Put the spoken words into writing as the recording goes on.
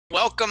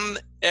Welcome,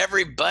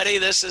 everybody.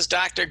 This is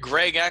Dr.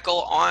 Greg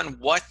Eckel on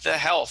What the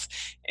Health.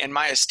 And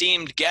my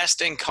esteemed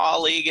guest and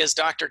colleague is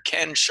Dr.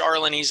 Ken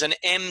Sharlin. He's an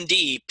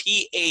MD,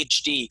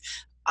 PhD,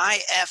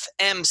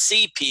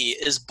 IFMCP,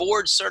 is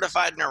board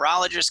certified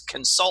neurologist,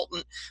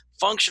 consultant,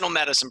 functional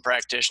medicine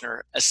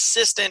practitioner,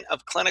 assistant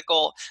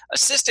clinical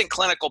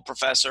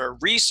professor,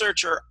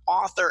 researcher,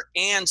 author,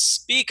 and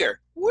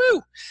speaker.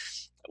 Woo!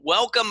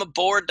 Welcome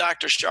aboard,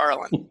 Dr.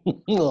 Sharlin.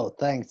 Well,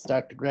 thanks,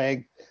 Dr.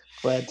 Greg.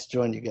 Glad to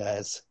join you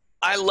guys.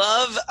 I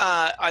love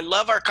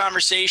our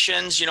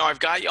conversations. You know, I've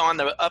got you on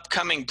the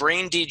upcoming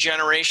Brain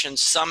Degeneration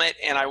Summit,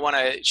 and I want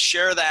to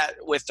share that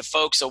with the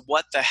folks of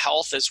What the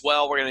Health as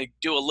well. We're going to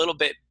do a little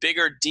bit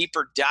bigger,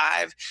 deeper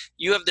dive.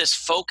 You have this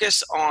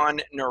focus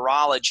on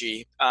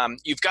neurology.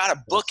 You've got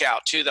a book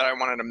out, too, that I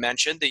wanted to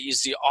mention, that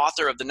is the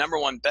author of the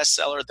 #1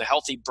 bestseller, The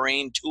Healthy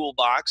Brain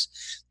Toolbox.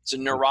 It's a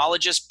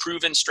neurologist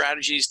proven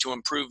strategies to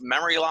improve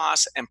memory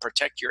loss and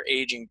protect your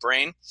aging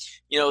brain.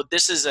 You know,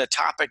 this is a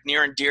topic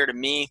near and dear to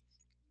me.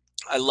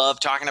 I love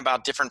talking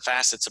about different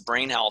facets of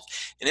brain health.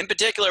 And in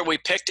particular, we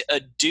picked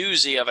a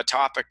doozy of a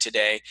topic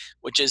today,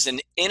 which is an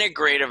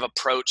integrative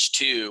approach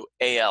to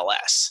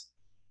ALS.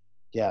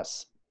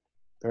 Yes,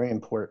 very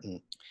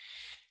important.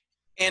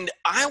 And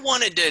I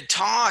wanted to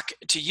talk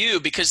to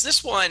you because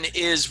this one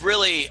is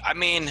really, I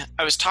mean,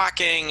 I was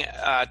talking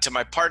to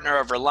my partner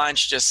over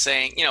lunch, just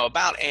saying, you know,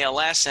 about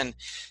ALS, and,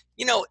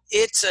 you know,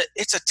 it's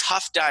a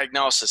tough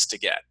diagnosis to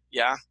get.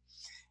 Yeah.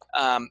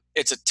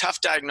 It's a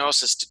tough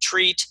diagnosis to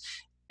treat.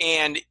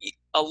 And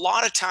a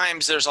lot of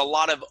times there's a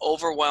lot of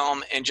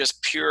overwhelm and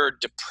just pure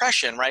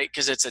depression, right?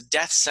 Because it's a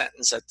death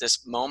sentence at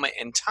this moment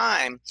in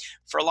time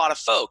for a lot of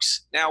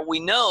folks. Now, we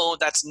know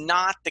that's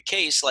not the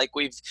case. Like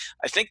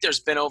I think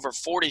there's been over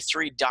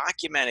 43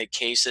 documented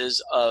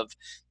cases of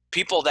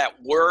people that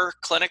were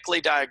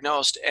clinically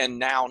diagnosed and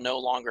now no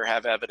longer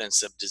have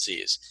evidence of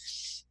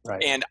disease.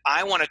 Right. And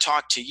I want to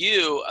talk to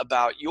you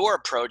about your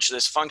approach,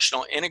 this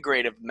functional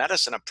integrative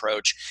medicine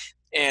approach.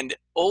 And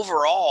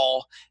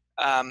overall,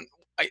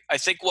 I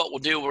think what we'll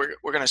do, we're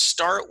going to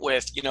start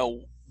with, you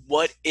know,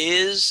 what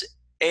is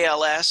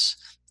ALS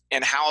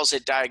and how is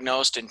it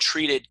diagnosed and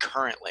treated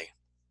currently?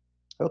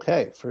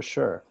 Okay, for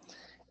sure.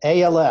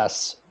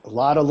 ALS, a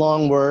lot of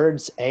long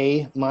words,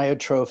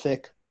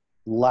 Amyotrophic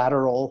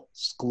Lateral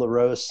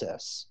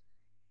Sclerosis.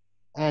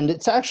 And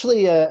it's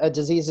actually a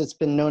disease that's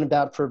been known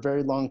about for a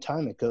very long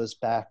time. It goes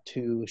back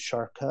to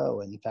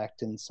Charcot. In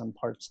fact, in some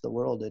parts of the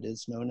world, it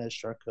is known as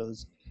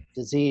Charcot's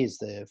disease.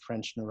 The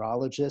French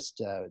neurologist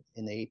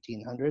in the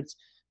 1800s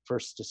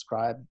first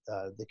described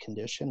the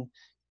condition.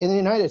 In the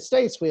United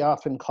States, we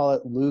often call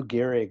it Lou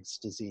Gehrig's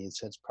disease.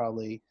 It's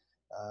probably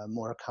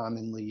more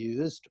commonly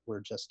used.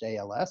 We're just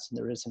ALS, and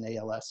there is an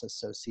ALS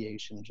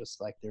association,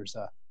 just like there's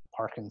a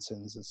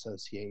Parkinson's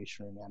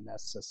association and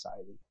MS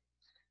society.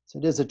 So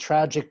it is a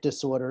tragic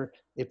disorder.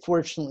 It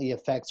fortunately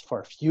affects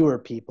far fewer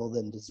people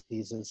than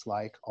diseases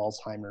like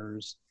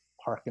Alzheimer's,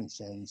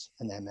 Parkinson's,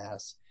 and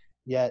MS.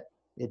 Yet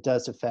it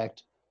does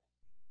affect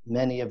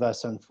many of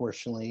us,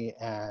 unfortunately,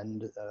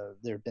 and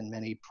there have been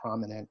many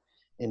prominent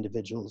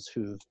individuals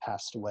who've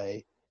passed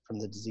away from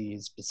the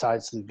disease,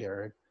 besides Lou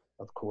Gehrig,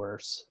 of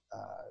course.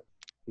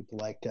 People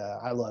like,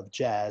 I love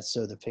jazz,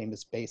 so the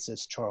famous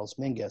bassist Charles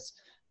Mingus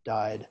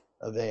died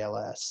of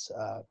ALS.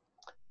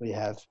 We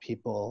have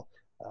people,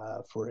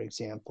 for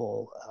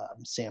example,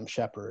 Sam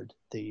Shepard,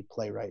 the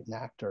playwright and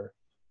actor,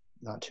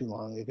 not too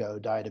long ago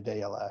died of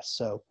ALS.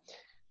 So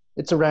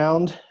it's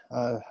around,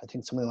 I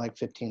think something like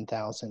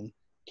 15,000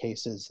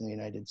 cases in the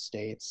United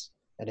States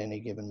at any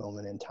given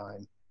moment in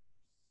time.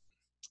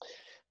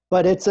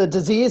 But it's a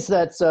disease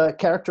that's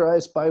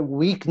characterized by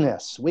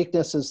weakness.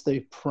 Weakness is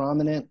the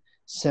prominent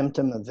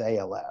symptom of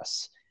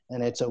ALS.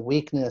 And it's a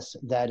weakness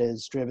that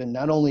is driven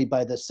not only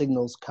by the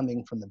signals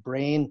coming from the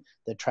brain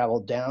that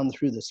travel down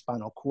through the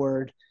spinal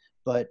cord,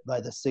 but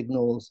by the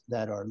signals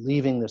that are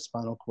leaving the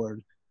spinal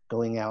cord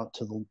going out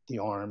to the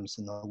arms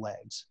and the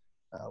legs.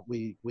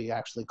 We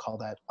actually call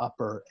that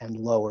upper and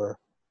lower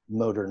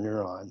motor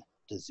neuron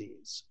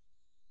disease.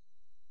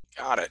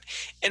 Got it.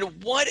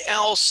 And what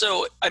else?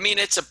 So, I mean,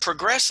 it's a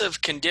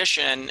progressive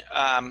condition.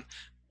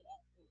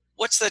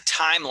 What's the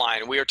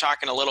timeline? We were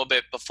talking a little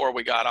bit before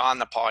we got on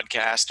the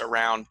podcast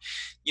around,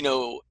 you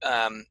know,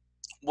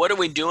 what are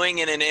we doing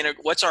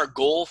what's our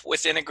goal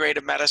with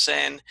integrative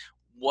medicine?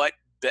 What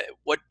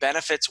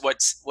benefits,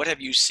 what have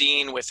you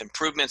seen with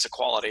improvements of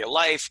quality of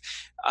life?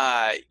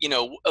 You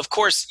know, of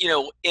course, you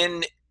know,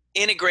 in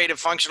integrative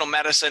functional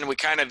medicine, we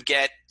kind of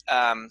get,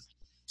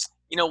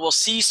 you know, we'll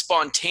see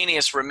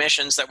spontaneous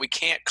remissions that we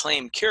can't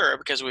claim cure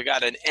because we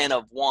got an N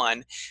of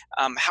 1.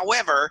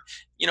 However,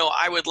 you know,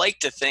 I would like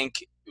to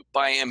think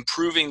by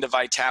improving the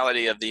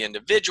vitality of the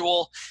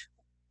individual,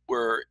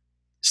 we're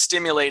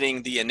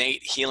stimulating the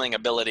innate healing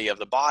ability of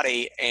the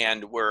body,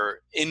 and we're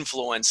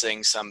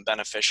influencing some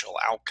beneficial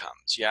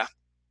outcomes. Yeah.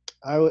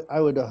 I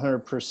would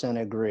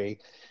 100% agree.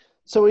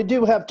 So we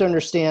do have to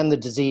understand the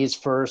disease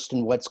first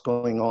and what's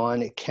going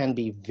on. It can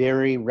be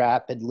very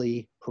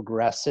rapidly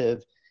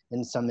progressive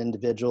in some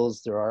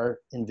individuals. There are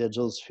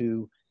individuals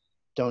who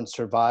don't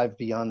survive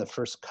beyond the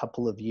first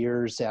couple of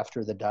years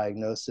after the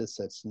diagnosis.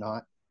 That's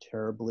not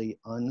terribly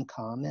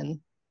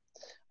uncommon.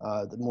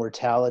 The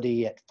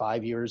mortality at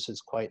 5 years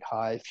is quite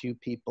high. Few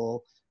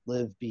people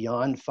live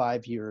beyond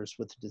 5 years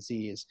with the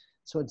disease.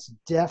 So it's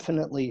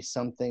definitely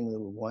something that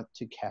we want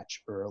to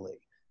catch early.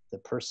 The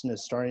person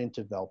is starting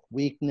to develop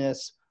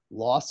weakness,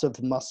 loss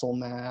of muscle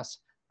mass,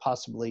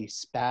 possibly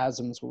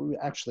spasms, what we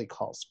actually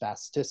call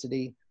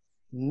spasticity,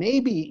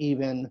 maybe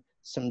even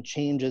some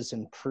changes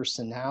in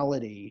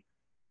personality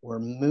or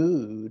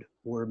mood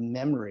or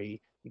memory,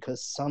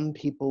 because some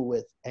people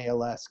with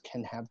ALS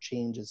can have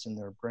changes in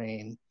their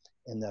brain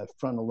in the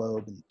frontal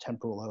lobe and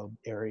temporal lobe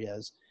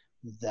areas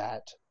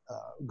that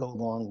go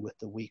along with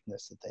the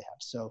weakness that they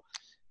have. So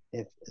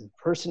if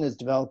a person is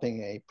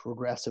developing a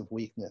progressive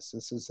weakness,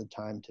 this is the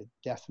time to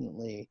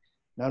definitely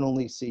not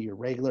only see your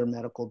regular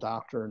medical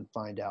doctor and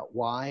find out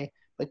why,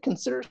 but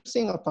consider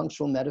seeing a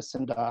functional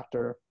medicine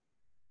doctor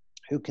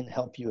who can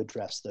help you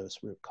address those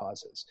root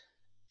causes.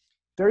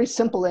 Very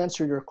simple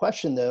answer to your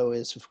question, though,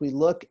 is if we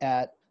look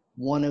at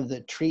one of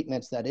the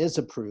treatments that is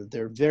approved,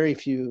 there are very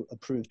few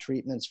approved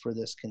treatments for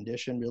this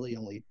condition, really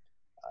only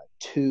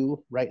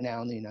 2 right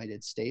now in the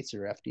United States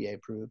are FDA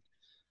approved.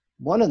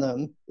 One of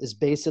them is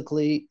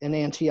basically an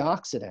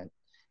antioxidant.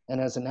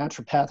 And as a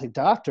naturopathic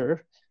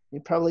doctor,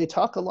 you probably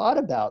talk a lot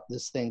about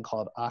this thing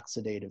called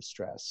oxidative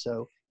stress.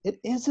 So it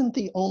isn't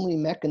the only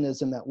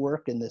mechanism at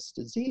work in this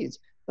disease,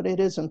 but it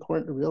is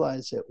important to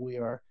realize that we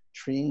are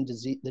treating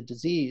the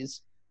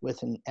disease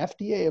with an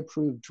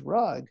FDA-approved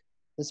drug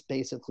that's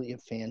basically a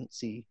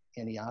fancy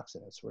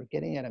antioxidant. So we're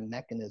getting at a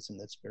mechanism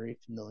that's very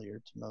familiar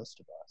to most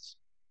of us.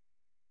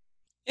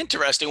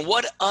 Interesting.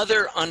 What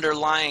other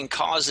underlying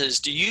causes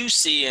do you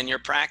see in your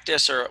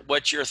practice, or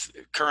what's your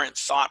current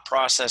thought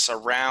process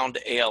around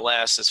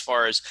ALS as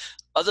far as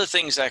other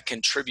things that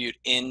contribute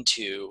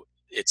into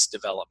its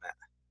development?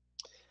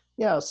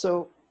 Yeah,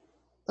 so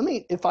let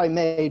me, if I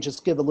may,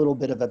 just give a little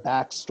bit of a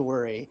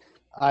backstory.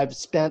 I've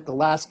spent the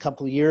last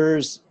couple of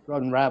years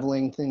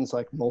unraveling things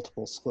like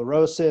multiple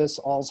sclerosis,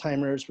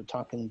 Alzheimer's. We're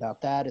talking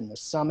about that in the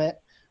summit,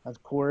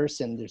 of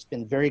course, and there's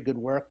been very good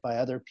work by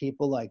other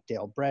people like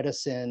Dale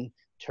Bredesen,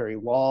 Terry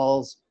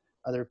Walls,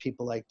 other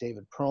people like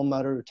David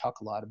Perlmutter, who talk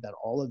a lot about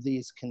all of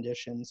these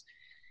conditions.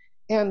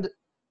 And,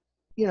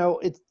 you know,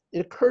 it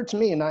occurred to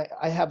me, and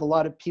I have a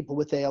lot of people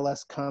with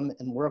ALS come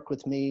and work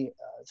with me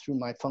through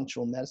my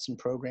functional medicine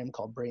program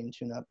called Brain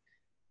Tune-Up,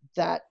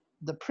 that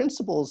the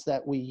principles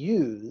that we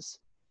use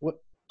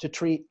to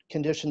treat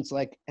conditions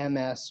like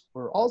MS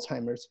or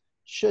Alzheimer's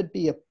should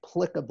be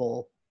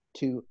applicable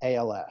to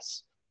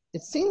ALS.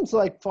 It seems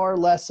like far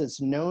less is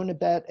known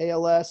about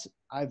ALS.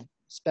 I've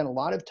spent a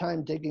lot of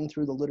time digging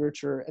through the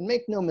literature, and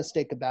make no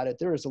mistake about it,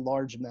 there is a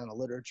large amount of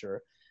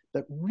literature,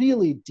 but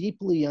really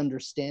deeply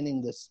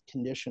understanding this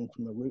condition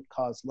from a root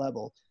cause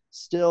level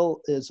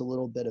still is a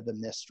little bit of a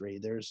mystery.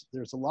 There's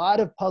a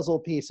lot of puzzle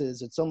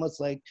pieces. It's almost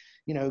like,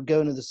 you know,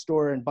 going to the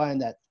store and buying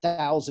that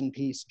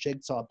 1,000-piece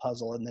jigsaw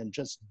puzzle and then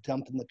just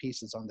dumping the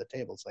pieces on the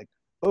table. It's like,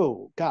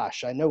 oh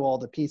gosh, I know all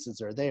the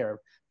pieces are there,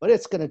 but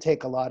it's going to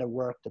take a lot of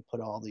work to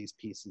put all these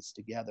pieces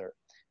together.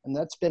 And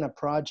that's been a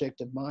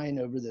project of mine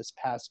over this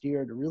past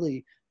year, to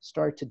really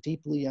start to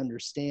deeply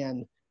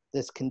understand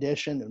this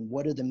condition and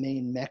what are the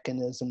main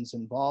mechanisms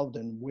involved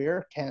and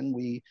where can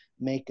we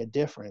make a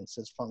difference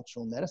as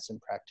functional medicine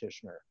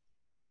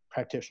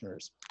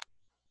practitioners.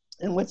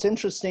 And what's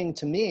interesting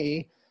to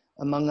me,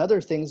 among other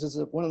things, is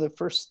that one of the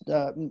first,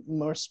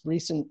 most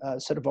recent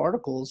set of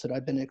articles that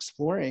I've been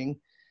exploring,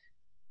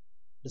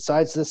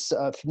 besides this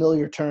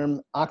familiar term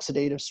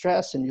oxidative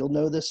stress, and you'll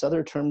know this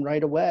other term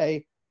right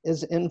away,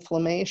 is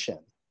inflammation.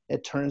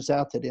 It turns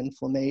out that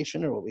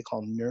inflammation, or what we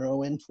call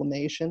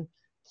neuroinflammation,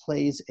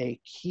 plays a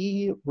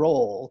key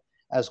role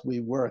as we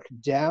work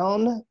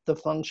down the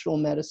functional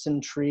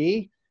medicine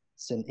tree.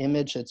 It's an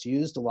image that's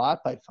used a lot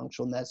by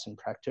functional medicine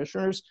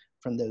practitioners,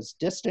 from those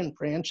distant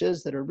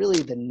branches that are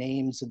really the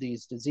names of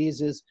these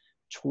diseases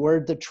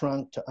toward the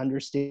trunk, to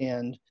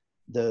understand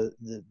the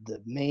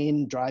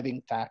main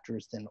driving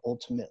factors, then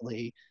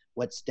ultimately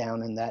what's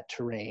down in that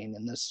terrain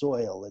and the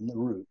soil and the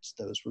roots,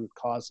 those root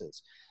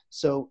causes.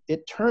 So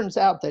it turns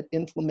out that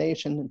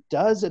inflammation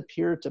does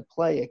appear to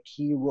play a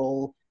key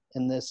role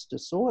in this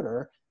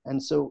disorder.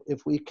 And so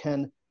if we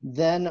can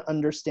then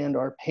understand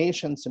our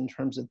patients in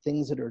terms of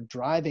things that are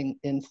driving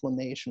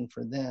inflammation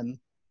for them,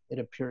 it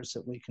appears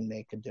that we can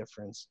make a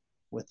difference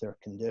with their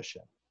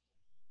condition.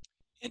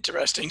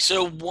 Interesting.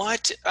 So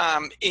what,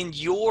 in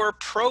your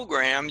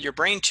program, your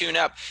Brain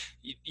Tune-Up,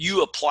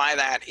 you apply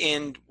that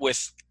in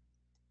with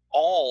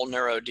all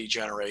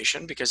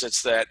neurodegeneration, because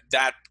it's that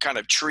kind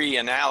of tree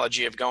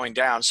analogy of going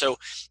down. So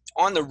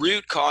on the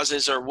root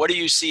causes, or what do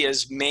you see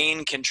as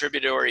main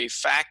contributory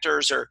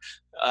factors, or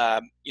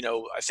you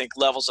know, I think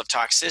levels of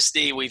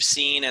toxicity we've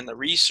seen in the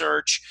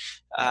research.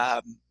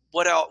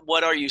 What else,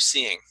 what are you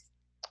seeing?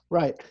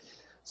 Right.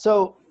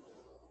 So,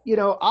 you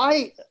know,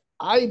 I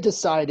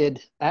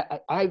decided,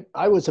 I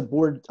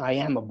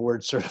am a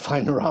board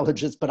certified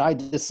neurologist, but I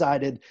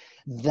decided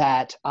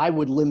that I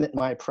would limit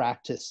my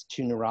practice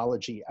to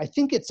neurology. I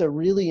think it's a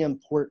really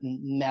important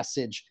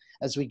message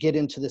as we get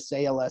into this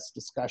ALS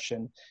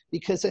discussion,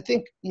 because I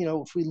think,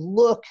 if we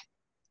look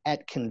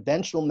at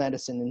conventional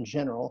medicine in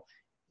general,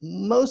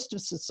 most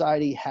of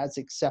society has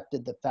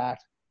accepted the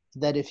fact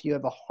that if you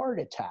have a heart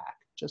attack,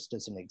 just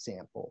as an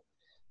example,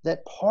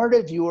 that part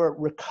of your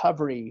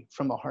recovery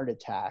from a heart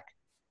attack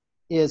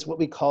is what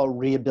we call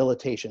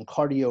rehabilitation,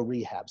 cardio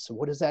rehab. So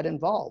what does that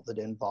involve? It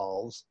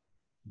involves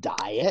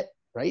diet,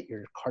 right?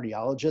 Your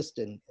cardiologist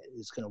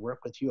is going to work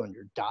with you on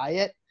your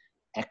diet,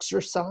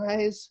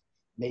 exercise,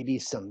 maybe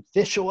some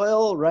fish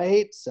oil,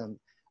 right?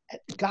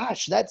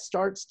 Gosh, that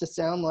starts to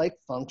sound like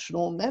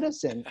functional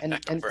medicine. And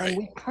Right.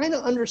 we kind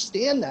of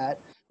understand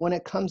that when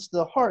it comes to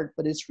the heart,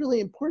 but it's really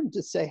important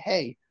to say,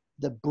 hey,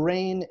 the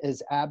brain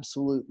is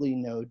absolutely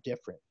no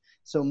different.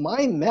 So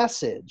my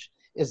message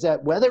is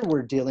that whether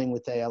we're dealing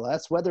with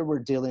ALS, whether we're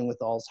dealing with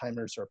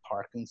Alzheimer's or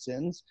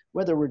Parkinson's,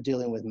 whether we're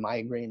dealing with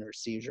migraine or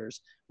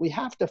seizures, we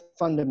have to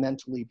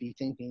fundamentally be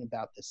thinking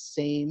about the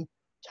same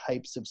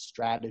types of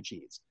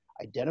strategies.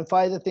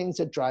 Identify the things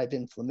that drive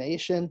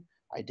inflammation,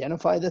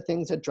 identify the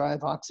things that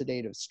drive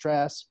oxidative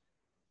stress,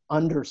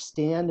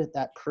 understand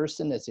that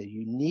person as a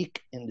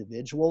unique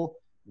individual.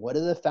 What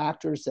are the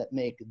factors that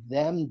make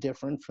them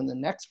different from the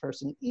next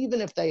person,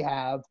 even if they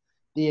have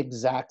the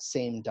exact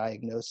same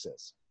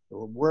diagnosis?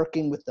 We're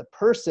working with the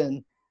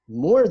person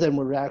more than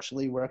we're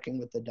actually working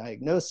with the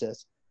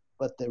diagnosis.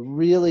 But the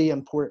really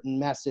important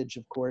message,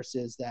 of course,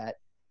 is that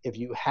if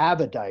you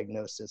have a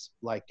diagnosis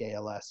like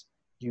ALS,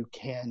 you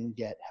can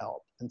get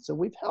help. And so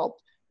we've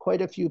helped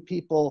quite a few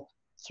people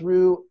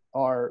through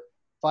our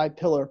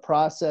 5-pillar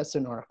process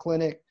in our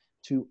clinic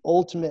to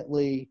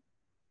ultimately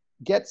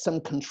get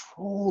some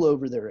control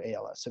over their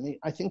ALS. I mean,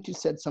 I think you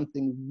said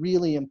something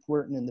really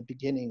important in the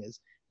beginning, is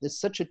there's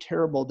such a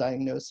terrible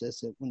diagnosis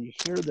that when you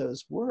hear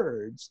those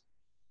words,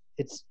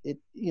 the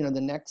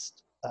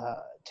next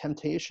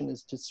temptation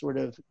is to sort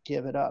of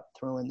give it up,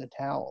 throw in the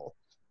towel.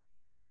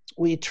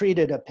 We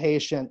treated a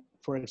patient,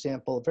 for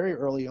example, very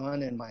early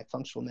on in my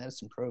functional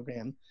medicine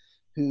program,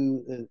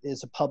 who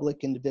is a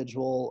public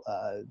individual,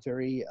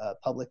 very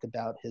public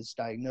about his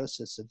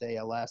diagnosis of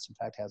ALS. In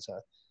fact, has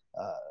a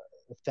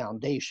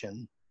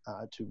foundation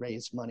to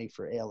raise money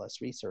for ALS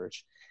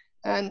research.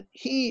 And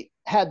he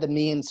had the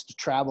means to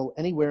travel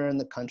anywhere in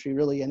the country,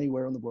 really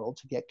anywhere in the world,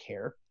 to get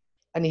care.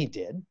 And he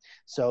did.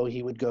 So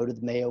he would go to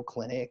the Mayo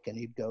Clinic, and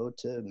he'd go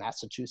to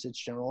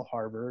Massachusetts General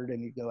Harvard,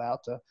 and he'd go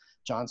out to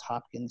Johns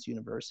Hopkins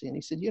University. And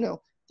he said,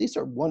 these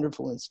are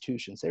wonderful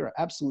institutions. They are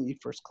absolutely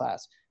first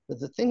class.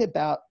 But the thing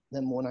about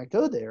them when I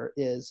go there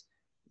is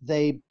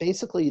they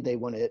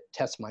want to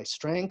test my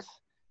strength.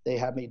 They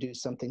have me do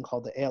something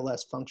called the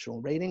ALS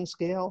functional rating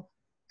scale.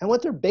 And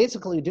what they're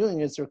basically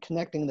doing is they're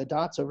connecting the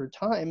dots over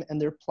time,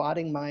 and they're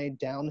plotting my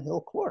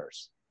downhill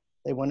course.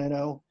 They want to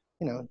know,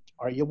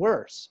 are you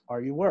worse?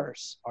 Are you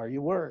worse? Are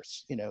you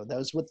worse?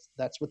 That's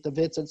what the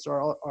visits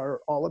are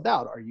all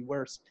about. Are you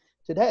worse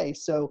today?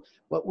 So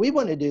what we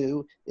want to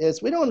do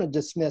is we don't want to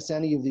dismiss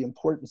any of the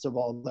importance of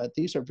all that.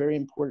 These are very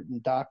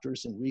important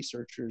doctors and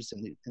researchers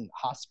in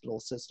hospital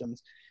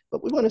systems.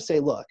 But we want to say,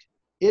 look,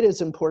 it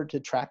is important to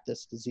track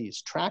this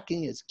disease.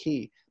 Tracking is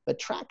key, but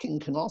tracking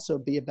can also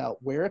be about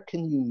where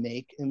can you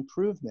make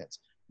improvements?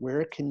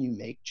 Where can you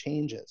make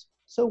changes?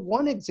 So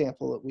one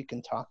example that we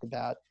can talk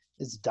about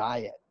is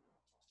diet.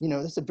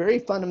 It's a very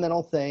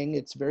fundamental thing.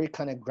 It's very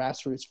kind of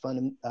grassroots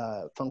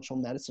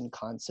functional medicine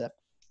concept,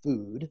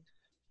 food.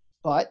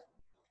 But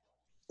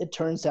it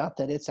turns out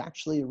that it's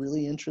actually a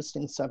really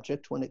interesting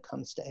subject when it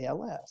comes to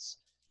ALS.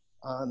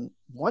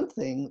 One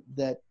thing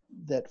that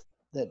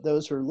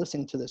those who are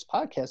listening to this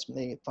podcast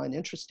may find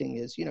interesting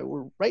is,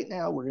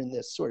 we're in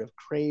this sort of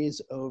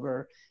craze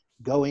over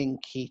going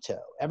keto.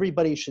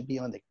 Everybody should be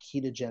on the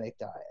ketogenic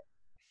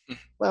diet.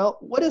 Well,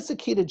 what is the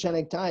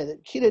ketogenic diet?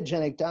 The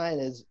ketogenic diet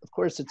is, of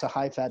course, it's a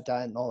high-fat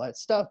diet and all that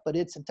stuff, but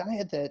it's a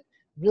diet that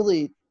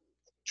really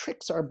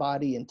tricks our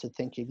body into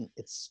thinking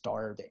it's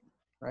starving,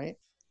 right?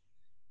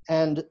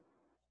 And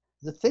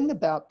the thing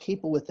about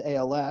people with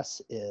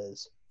ALS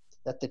is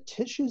that the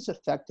tissues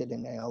affected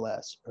in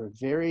ALS are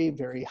very,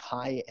 very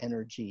high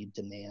energy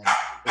demand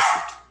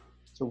tissues.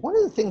 So one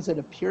of the things that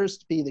appears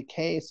to be the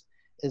case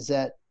is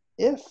that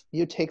if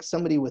you take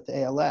somebody with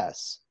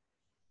ALS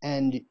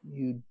and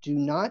you do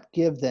not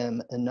give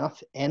them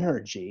enough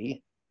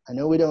energy, I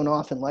know we don't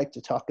often like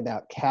to talk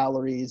about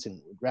calories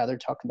and would rather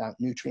talk about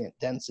nutrient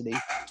density,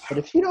 but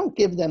if you don't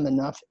give them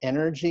enough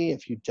energy,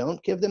 if you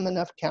don't give them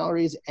enough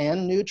calories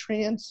and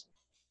nutrients,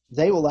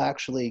 they will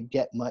actually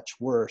get much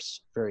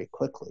worse very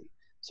quickly.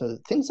 So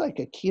things like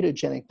a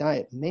ketogenic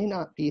diet may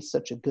not be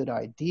such a good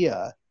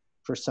idea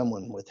for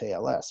someone with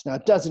ALS. Now,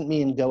 it doesn't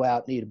mean go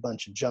out and eat a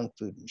bunch of junk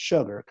food and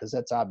sugar, because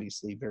that's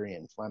obviously very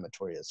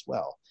inflammatory as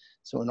well.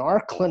 So in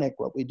our clinic,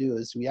 what we do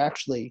is we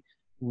actually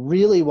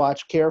really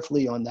watch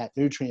carefully on that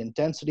nutrient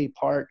density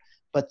part,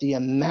 but the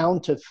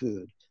amount of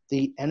food,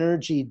 the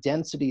energy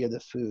density of the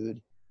food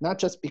not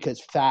just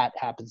because fat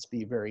happens to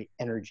be a very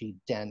energy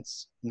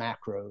dense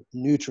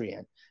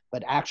macronutrient,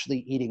 but actually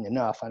eating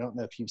enough. I don't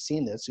know if you've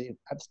seen this. You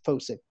have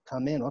folks that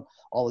come in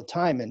all the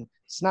time, and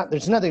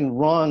there's nothing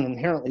wrong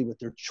inherently with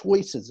their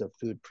choices of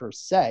food per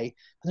se,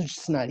 but they're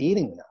just not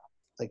eating enough.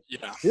 Like,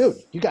 Yeah. dude,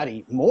 you got to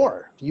eat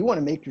more. If you want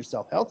to make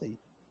yourself healthy,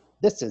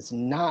 this is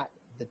not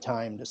the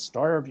time to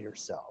starve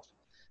yourself.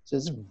 So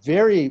it's a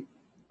very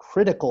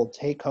critical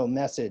take-home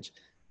message,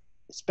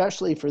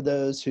 especially for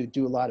those who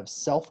do a lot of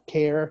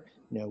self-care.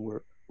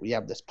 We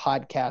have this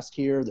podcast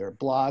here. There are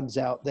blogs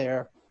out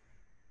there.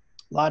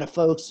 A lot of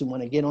folks who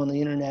want to get on the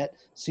internet,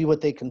 see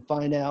what they can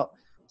find out,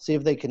 see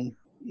if they can,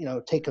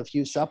 take a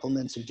few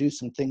supplements and do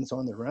some things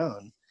on their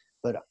own.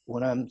 But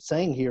what I'm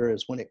saying here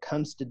is when it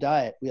comes to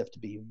diet, we have to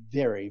be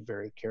very,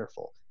 very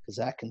careful, because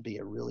that can be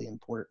a really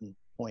important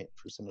point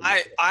for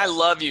somebody. I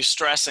love you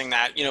stressing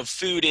that,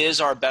 food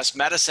is our best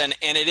medicine,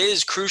 and it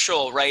is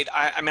crucial, right?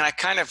 I mean, I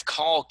kind of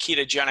call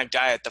ketogenic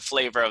diet the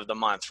flavor of the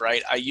month,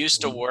 right? I used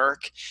to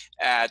work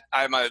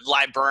I'm a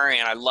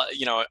librarian. I love,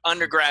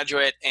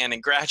 undergraduate and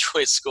in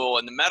graduate school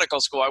and the medical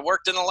school, I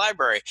worked in the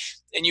library,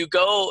 and you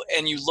go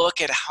and you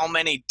look at how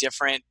many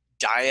different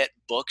diet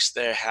books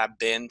there have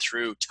been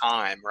through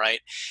time, right?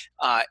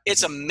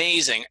 It's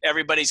amazing.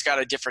 Everybody's got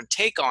a different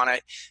take on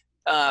it.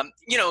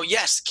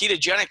 Yes,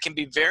 ketogenic can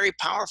be very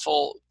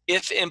powerful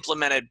if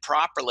implemented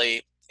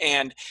properly,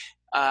 and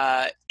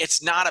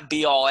it's not a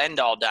be-all,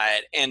 end-all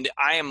diet. And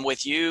I am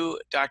with you,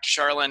 Dr.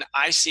 Sharlin.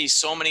 I see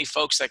so many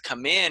folks that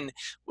come in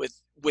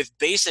with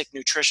basic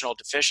nutritional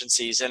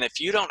deficiencies, and if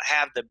you don't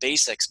have the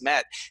basics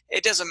met,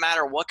 it doesn't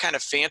matter what kind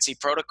of fancy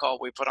protocol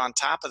we put on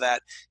top of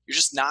that. You're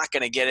just not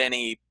going to get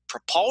any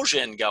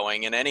propulsion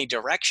going in any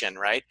direction,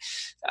 right?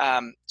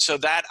 So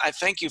that, I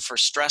thank you for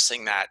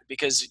stressing that,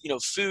 because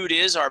food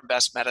is our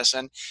best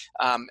medicine.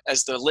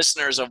 As the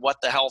listeners of What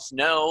the Health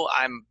know,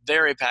 I'm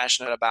very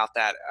passionate about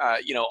that.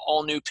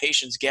 All new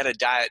patients get a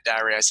diet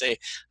diary. I say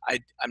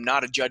I'm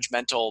not a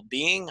judgmental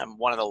being. I'm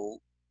one of the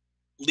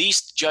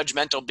least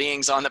judgmental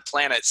beings on the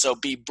planet. So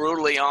be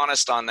brutally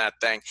honest on that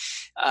thing.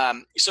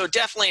 So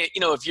definitely,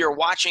 if you're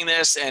watching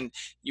this and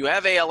you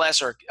have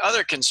ALS or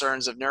other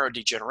concerns of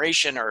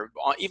neurodegeneration, or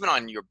even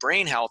on your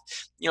brain health,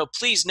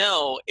 please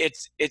know it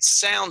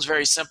sounds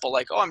very simple,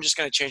 like, oh, I'm just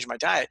going to change my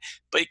diet,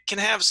 but it can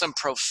have some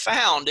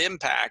profound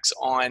impacts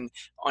on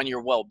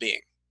your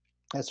well-being.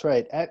 That's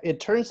right.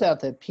 It turns out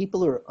that people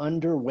who are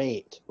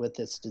underweight with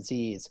this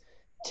disease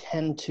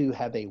tend to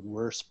have a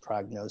worse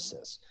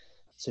prognosis.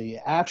 So you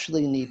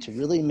actually need to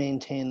really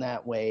maintain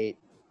that weight.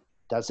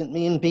 Doesn't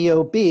mean be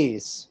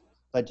obese,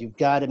 but you've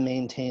got to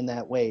maintain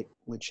that weight,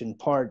 which in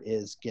part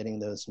is getting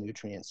those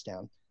nutrients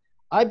down.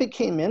 I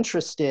became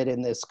interested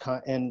in this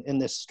in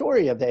this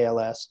story of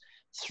ALS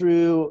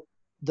through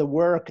the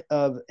work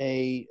of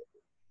a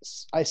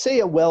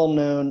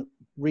well-known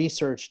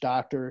research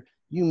doctor.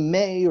 You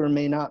may or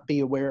may not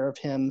be aware of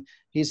him.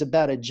 He's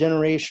about a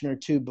generation or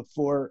two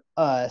before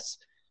us,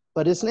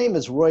 but his name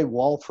is Roy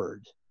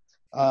Walford.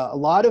 A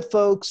lot of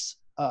folks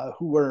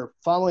who were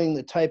following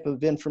the type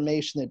of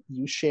information that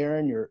you share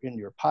in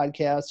your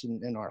podcast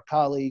and our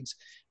colleagues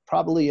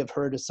probably have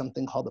heard of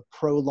something called the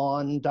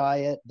Prolon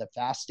diet, the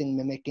fasting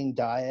mimicking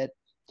diet.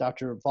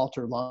 Dr.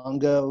 Walter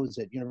Longo is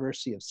at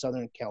University of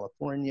Southern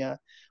California.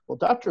 Well,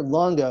 Dr.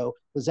 Longo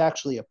was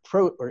actually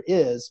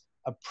is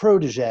a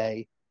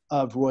protege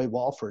of Roy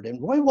Walford.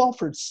 And Roy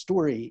Walford's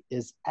story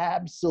is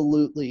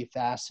absolutely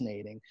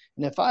fascinating.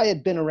 And if I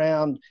had been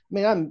around,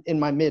 I'm in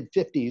my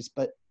mid-50s,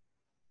 but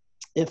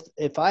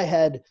if I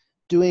had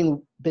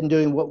been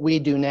doing what we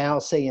do now,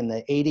 say in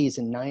the 80s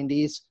and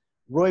 90s,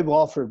 Roy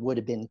Walford would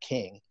have been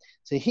king.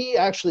 So he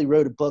actually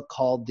wrote a book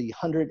called The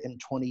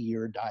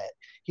 120-Year Diet.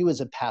 He was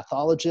a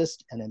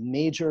pathologist and a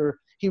major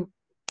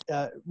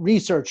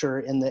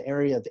researcher in the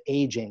area of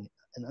aging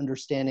and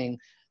understanding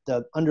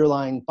the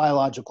underlying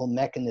biological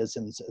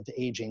mechanisms of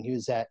aging. He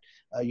was at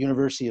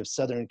University of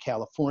Southern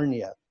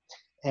California.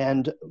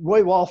 And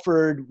Roy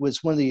Walford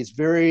was one of these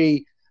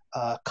very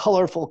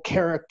colorful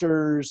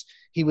characters.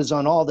 He was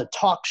on all the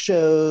talk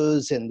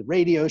shows and the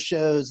radio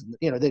shows.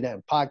 They didn't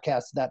have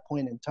podcasts at that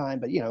point in time,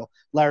 but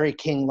Larry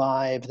King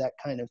Live, that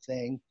kind of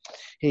thing.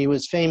 He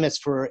was famous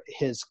for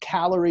his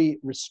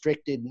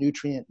calorie-restricted,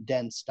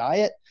 nutrient-dense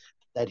diet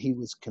that he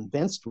was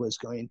convinced was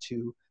going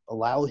to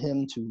allow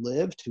him to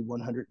live to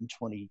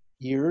 120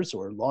 years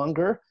or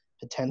longer,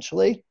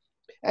 potentially.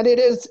 And it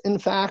is, in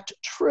fact,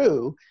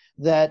 true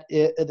that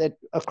that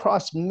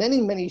across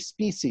many, many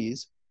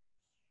species,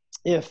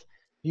 if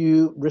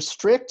you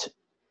restrict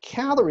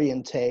calorie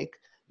intake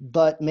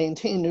but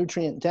maintain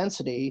nutrient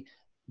density,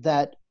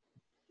 that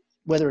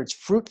whether it's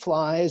fruit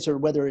flies or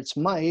whether it's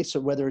mice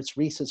or whether it's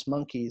rhesus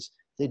monkeys,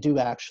 they do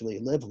actually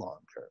live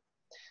longer.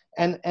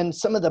 And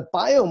some of the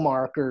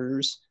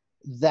biomarkers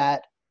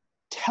that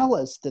tell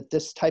us that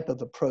this type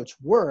of approach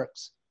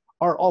works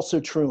are also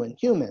true in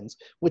humans,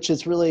 which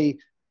is really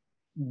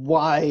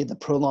why the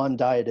Prolon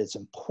diet is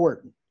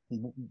important,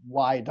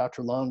 why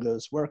Dr.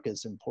 Longo's work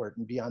is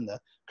important beyond the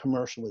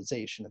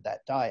commercialization of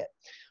that diet.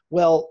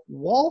 Well,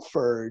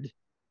 Walford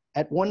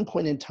at one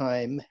point in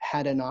time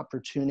had an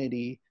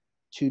opportunity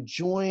to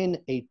join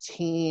a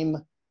team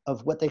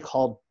of what they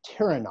called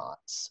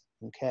terranauts,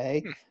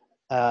 okay?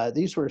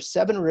 These were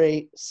 7 or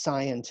 8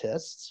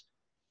 scientists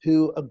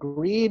who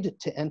agreed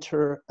to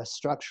enter a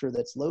structure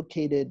that's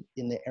located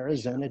in the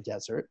Arizona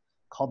desert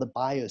called the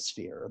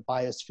biosphere, or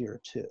Biosphere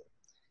 2.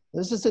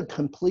 This is a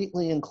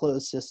completely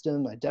enclosed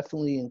system. I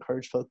definitely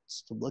encourage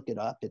folks to look it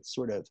up. It's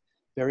sort of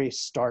very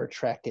Star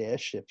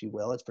Trek-ish, if you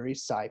will. It's very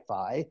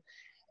sci-fi.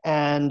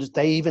 And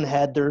they even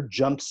had their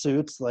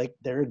jumpsuits, like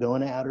they're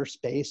going to outer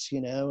space,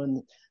 you know,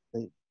 and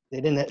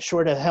they didn't have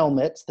short of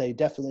helmets. They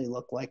definitely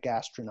looked like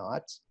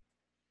astronauts.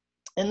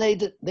 And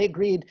they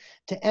agreed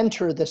to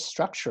enter this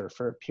structure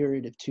for a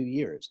period of 2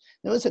 years.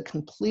 It was a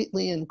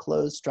completely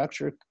enclosed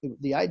structure.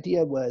 The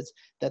idea was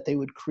that they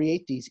would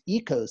create these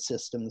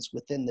ecosystems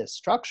within this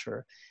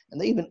structure,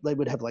 and they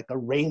would have like a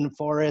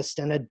rainforest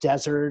and a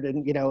desert,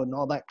 and you know, and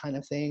all that kind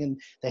of thing.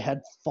 And they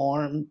had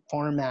farm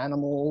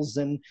animals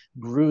and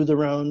grew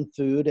their own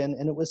food, and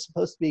it was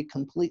supposed to be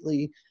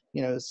completely,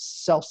 you know,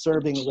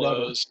 self-serving or whatever.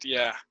 Closed,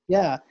 yeah.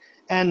 Yeah.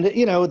 And,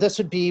 you know, this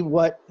would be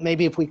what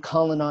maybe if we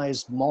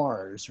colonized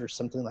Mars or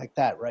something like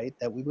that, right?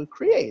 That we would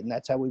create, and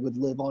that's how we would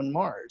live on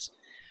Mars.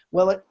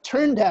 Well, it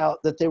turned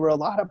out that there were a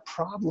lot of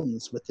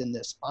problems within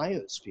this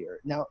biosphere.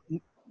 Now,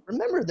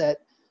 remember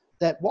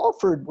that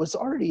Walford was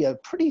already a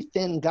pretty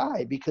thin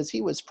guy because he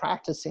was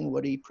practicing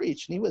what he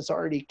preached, and he was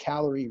already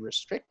calorie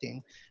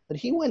restricting. But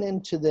he went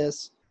into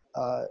this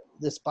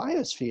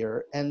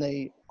biosphere, and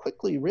they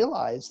quickly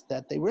realized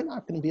that they were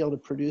not going to be able to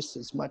produce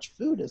as much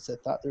food as they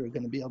thought they were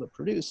going to be able to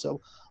produce.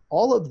 So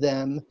all of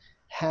them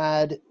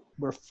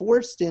were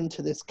forced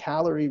into this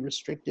calorie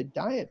restricted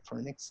diet for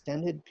an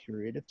extended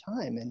period of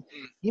time. And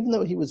even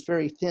though he was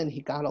very thin,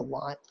 he got a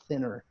lot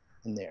thinner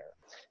in there.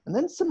 And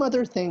then some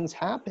other things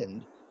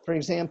happened. For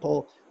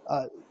example,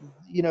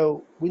 you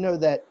know, we know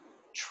that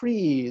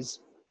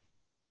trees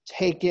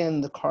take in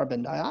the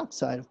carbon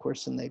dioxide, of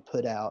course, and they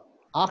put out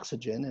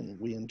oxygen, and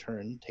we in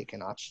turn take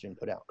in oxygen,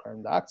 put out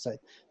carbon dioxide.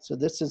 So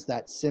this is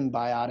that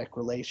symbiotic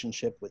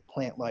relationship with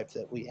plant life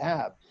that we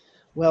have.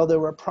 Well, there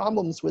were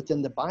problems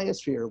within the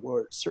biosphere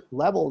where certain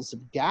levels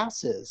of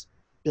gases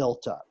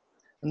built up.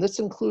 And this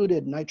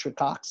included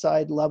nitric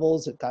oxide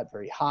levels that got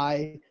very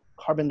high,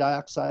 carbon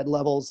dioxide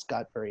levels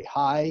got very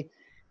high.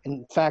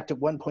 In fact, at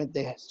one point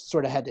they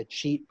sort of had to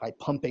cheat by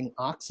pumping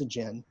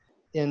oxygen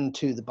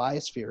into the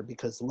biosphere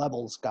because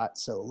levels got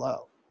so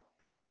low.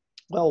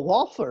 Well,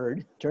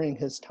 Walford, during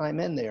his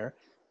time in there,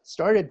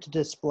 started to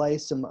display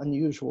some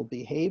unusual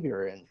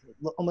behavior, and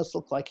it almost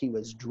looked like he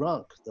was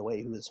drunk the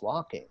way he was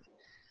walking.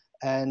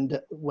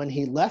 And when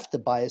he left the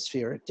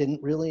biosphere, it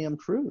didn't really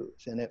improve.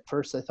 And at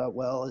first I thought,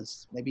 well,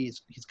 maybe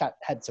he's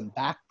had some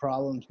back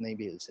problems.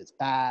 Maybe it was his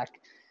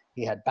back.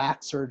 He had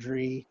back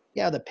surgery.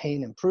 Yeah, the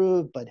pain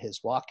improved, but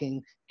his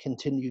walking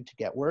continued to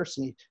get worse.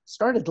 And he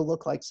started to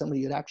look like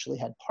somebody who actually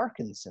had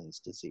Parkinson's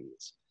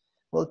disease.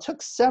 Well, it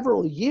took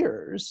several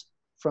years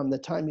from the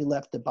time he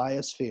left the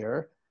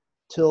biosphere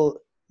till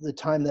the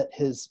time that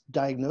his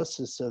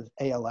diagnosis of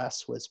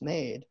ALS was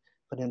made.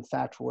 But in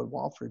fact, Roy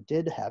Walford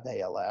did have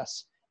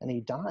ALS, and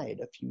he died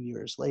a few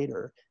years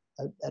later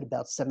at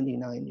about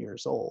 79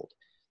 years old.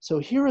 So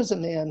here is a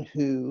man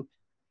who,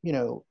 you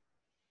know,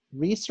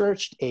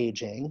 researched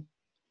aging,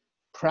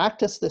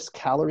 practiced this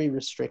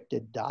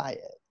calorie-restricted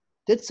diet,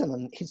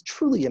 he's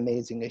truly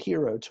amazing, a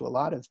hero to a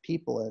lot of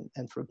people,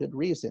 and for good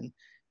reason,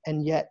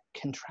 and yet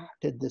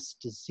contracted this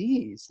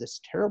disease,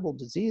 this terrible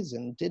disease,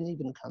 and didn't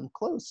even come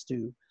close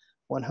to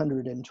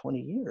 120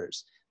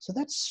 years. So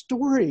that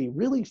story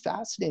really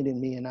fascinated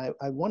me, and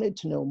I wanted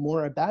to know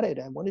more about it.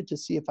 I wanted to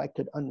see if I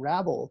could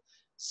unravel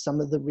some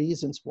of the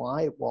reasons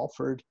why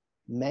Walford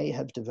may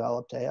have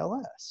developed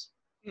ALS.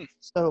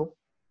 So,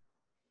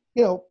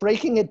 you know,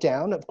 breaking it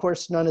down, of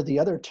course, none of the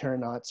other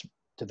terranauts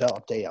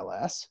developed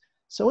ALS.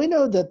 So we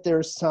know that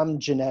there's some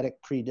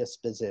genetic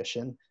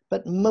predisposition,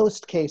 but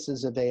most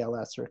cases of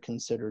ALS are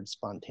considered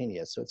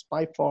spontaneous. So it's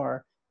by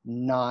far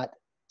not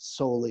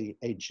solely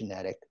a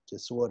genetic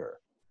disorder.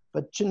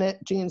 But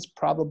genes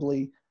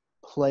probably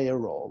play a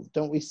role.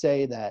 Don't we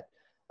say that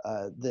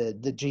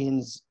the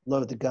genes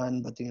load the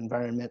gun, but the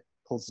environment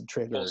pulls the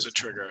trigger? Pulls the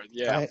trigger,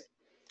 yeah. Right?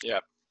 Yeah.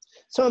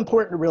 So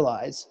important to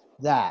realize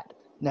that.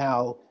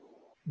 Now,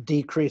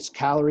 decreased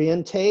calorie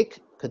intake,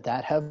 could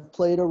that have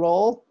played a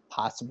role?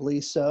 Possibly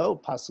so.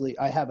 Possibly.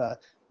 I have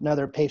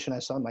another patient I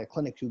saw in my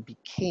clinic who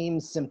became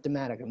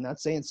symptomatic. I'm not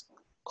saying it's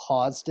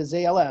caused his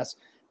ALS.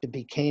 It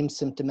became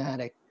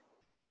symptomatic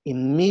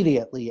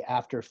immediately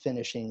after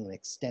finishing an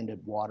extended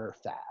water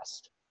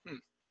fast.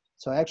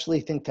 So I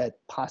actually think that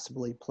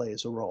possibly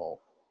plays a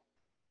role.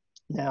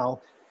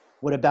 Now,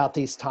 what about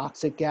these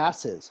toxic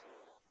gases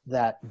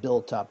that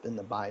built up in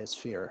the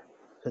biosphere?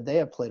 Could they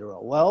have played a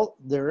role? Well,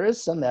 there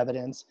is some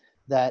evidence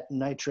that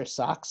nitrous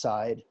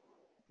oxide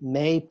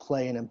may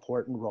play an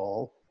important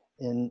role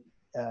in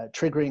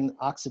triggering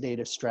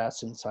oxidative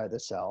stress inside the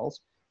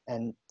cells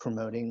and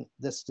promoting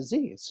this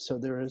disease. So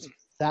there is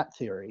that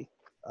theory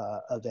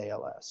of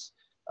ALS.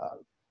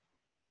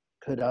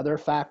 Could other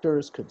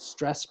factors, could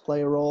stress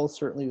play a role?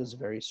 Certainly it was a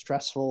very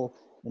stressful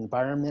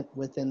environment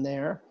within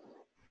there.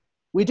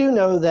 We do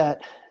know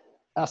that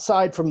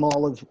aside from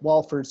all of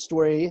Walford's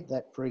story,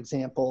 that, for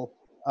example,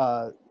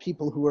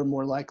 people who are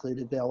more likely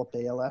to develop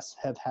ALS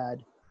have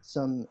had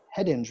some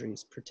head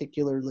injuries,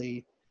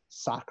 particularly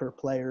soccer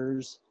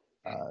players,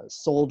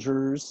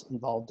 soldiers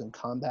involved in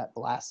combat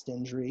blast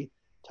injury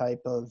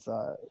type of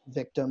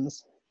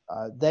victims.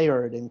 They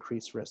are at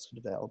increased risk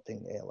of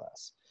developing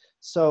ALS.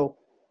 So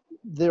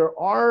there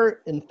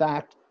are, in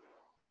fact,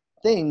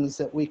 things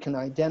that we can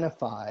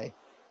identify,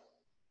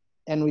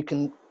 and we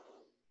can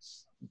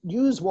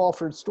use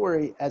Walford's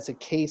story as a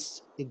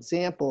case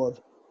example of,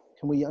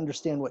 can we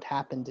understand what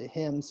happened to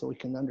him so we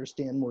can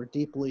understand more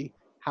deeply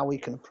how we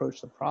can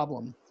approach the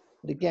problem.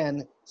 But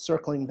again,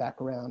 circling back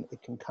around,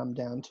 it can come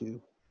down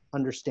to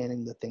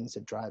understanding the things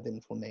that drive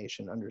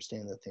inflammation,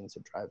 understanding the things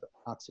that drive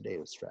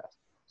oxidative stress.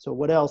 So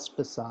what else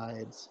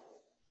besides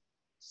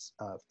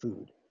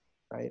food,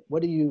 right?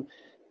 What do you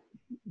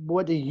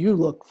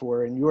look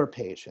for in your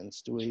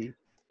patients? Do we?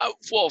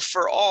 Well,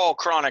 for all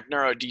chronic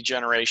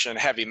neurodegeneration,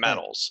 heavy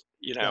metals,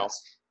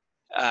 Yes.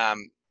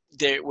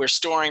 We're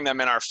storing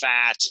them in our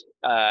fat.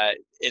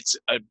 It's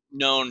a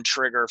known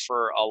trigger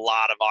for a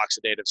lot of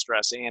oxidative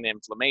stress and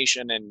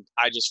inflammation. And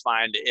I just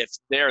find if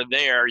they're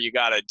there, you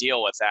got to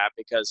deal with that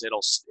because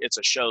it's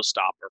a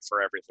showstopper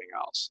for everything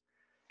else.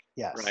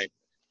 Yes. Right.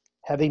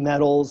 Heavy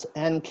metals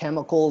and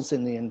chemicals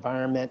in the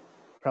environment,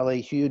 probably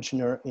huge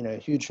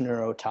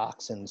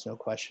neurotoxins, no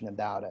question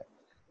about it.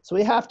 So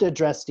we have to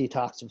address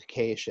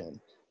detoxification.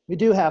 We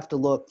do have to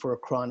look for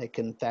chronic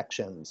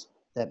infections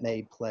that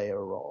may play a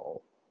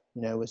role.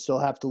 We still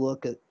have to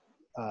look at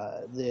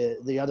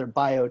the other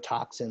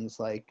biotoxins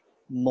like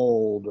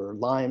mold or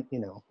Lyme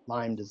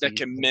disease. That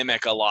can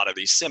mimic a lot of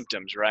these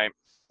symptoms, right?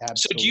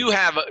 So do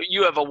Absolutely.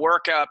 you have a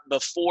workup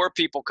before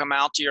people come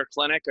out to your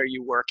clinic? Are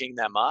you working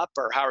them up,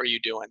 or how are you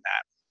doing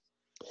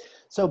that?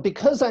 So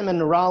because I'm a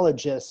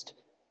neurologist,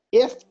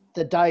 if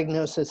the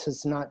diagnosis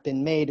has not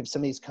been made, if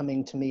somebody's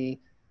coming to me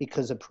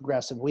because of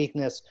progressive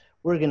weakness,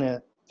 we're going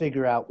to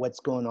figure out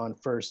what's going on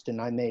first, and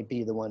I may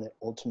be the one that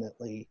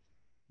ultimately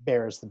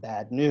bears the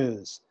bad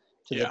news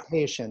to the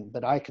patient,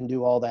 but I can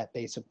do all that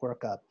basic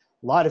workup.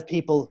 A lot of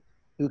people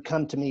who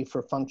come to me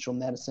for functional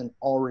medicine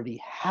already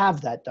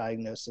have that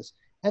diagnosis,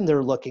 and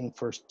they're looking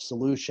for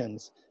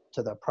solutions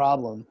to the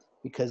problem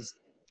because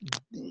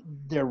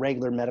their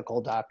regular medical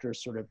doctor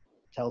sort of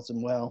tells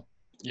them, well,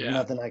 there's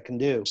nothing I can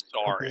do.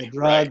 Sorry. Drugs.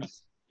 Right.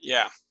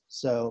 Yeah.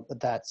 So, but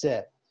that's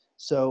it.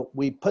 So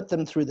we put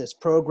them through this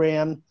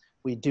program.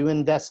 We do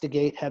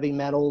investigate heavy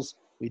metals.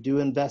 We do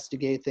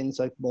investigate things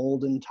like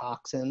mold and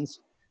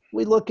toxins.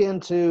 We look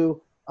into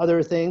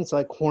other things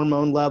like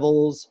hormone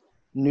levels,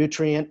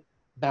 nutrient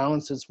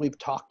balances we've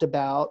talked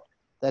about.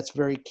 That's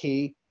very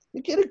key.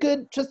 You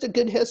get just a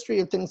good history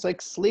of things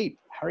like sleep.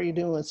 How are you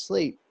doing with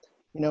sleep?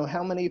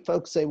 How many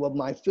folks say, well,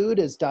 my food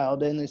is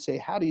dialed in. They say,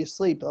 how do you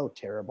sleep? Oh,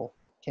 terrible.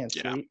 Can't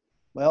sleep.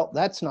 Well,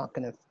 that's not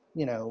going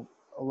to,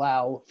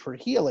 allow for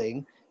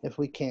healing if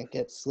we can't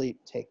get sleep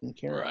taken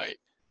care of. Right.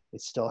 We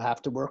still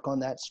have to work on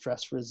that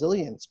stress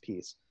resilience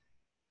piece.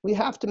 We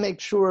have to make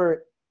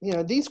sure,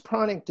 these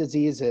chronic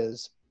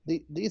diseases,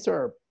 these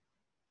are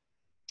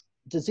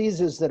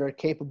diseases that are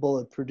capable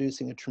of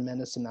producing a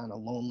tremendous amount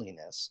of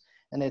loneliness.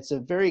 And it's a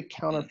very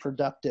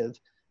counterproductive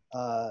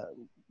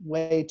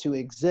way to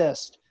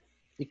exist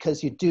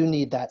because you do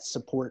need that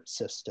support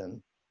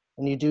system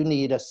and you do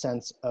need a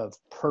sense of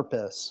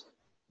purpose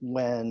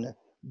when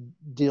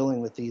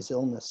dealing with these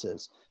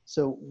illnesses.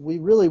 So we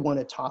really want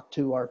to talk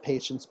to our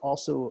patients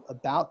also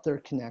about their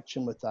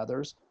connection with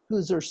others.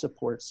 Who's their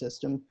support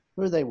system?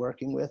 Who are they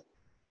working with?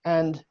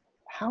 And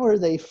how are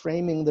they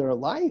framing their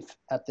life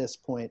at this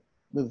point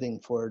moving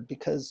forward?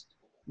 Because,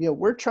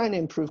 we're trying to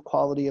improve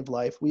quality of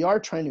life. We are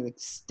trying to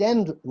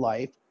extend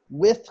life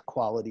with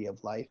quality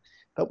of life,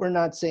 but we're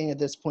not saying at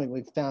this point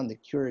we've found the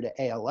cure to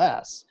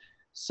ALS.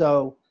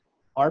 So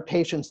our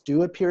patients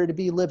do appear to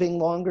be living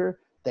longer.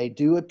 They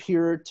do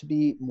appear to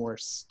be more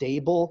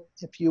stable,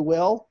 if you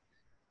will.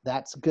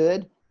 That's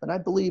good. But I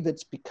believe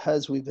it's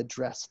because we've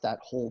addressed that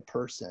whole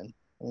person.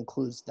 It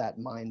includes that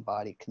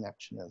mind-body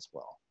connection as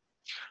well.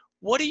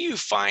 What are you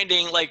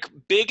finding like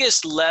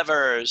biggest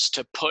levers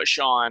to push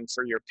on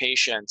for your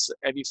patients?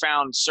 Have you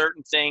found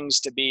certain things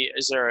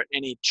is there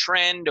any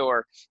trend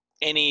or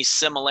any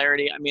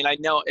similarity? I mean, I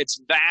know it's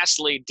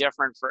vastly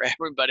different for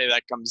everybody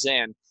that comes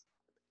in.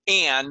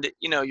 And,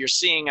 you're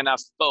seeing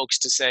enough folks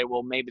to say,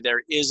 well, maybe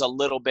there is a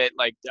little bit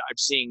like I'm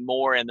seeing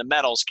more in the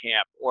metals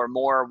camp or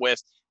more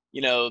with,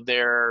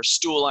 their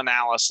stool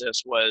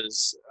analysis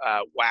was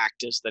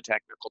whacked is the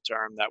technical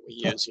term that we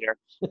use here.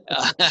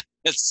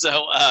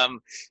 So,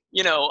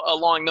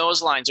 along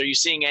those lines, are you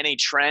seeing any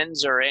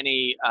trends or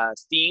any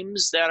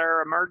themes that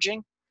are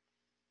emerging?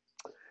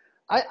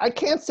 I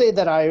can't say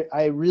that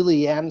I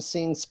really am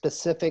seeing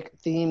specific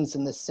themes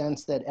in the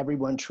sense that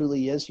everyone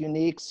truly is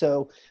unique.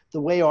 So the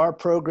way our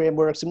program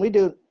works, and we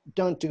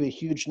don't do a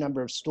huge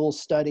number of stool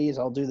studies,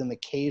 I'll do them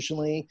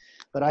occasionally,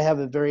 but I have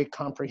a very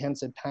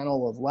comprehensive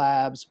panel of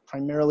labs,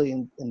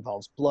 primarily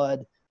involves blood,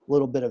 a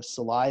little bit of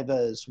saliva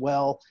as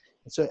well.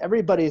 And so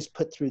everybody is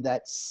put through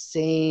that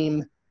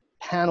same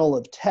panel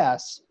of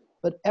tests,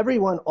 but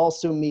everyone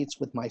also meets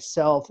with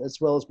myself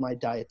as well as my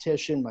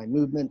dietitian, my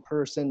movement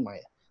person, my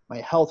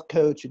health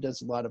coach who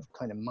does a lot of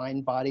kind of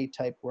mind-body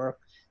type work,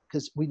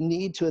 because we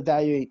need to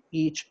evaluate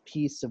each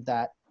piece of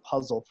that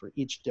puzzle for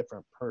each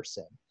different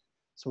person.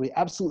 So we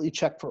absolutely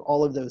check for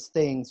all of those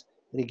things.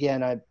 But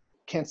again, I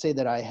can't say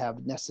that I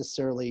have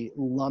necessarily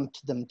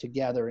lumped them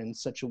together in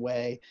such a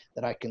way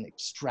that I can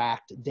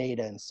extract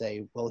data and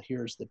say, well,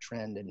 here's the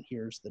trend and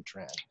here's the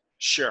trend.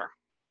 Sure.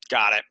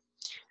 Got it.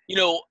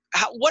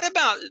 What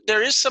about,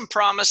 there is some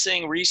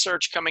promising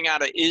research coming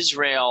out of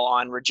Israel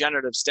on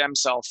regenerative stem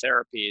cell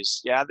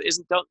therapies. Yeah,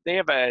 don't they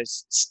have a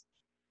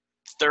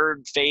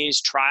third phase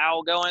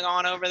trial going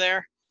on over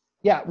there?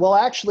 Yeah, well,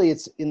 actually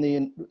it's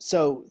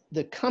so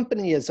the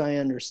company, as I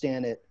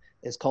understand it,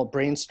 is called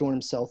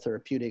Brainstorm Cell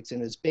Therapeutics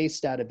and is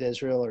based out of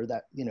Israel, or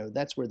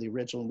that's where the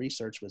original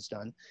research was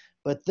done.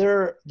 But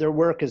their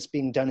work is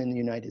being done in the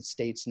United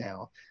States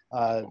now.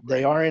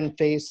 They are in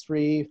phase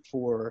 3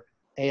 for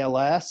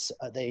ALS.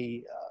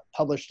 They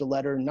published a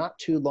letter not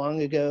too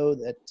long ago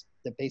that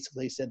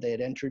basically said they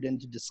had entered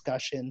into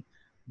discussion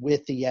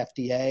with the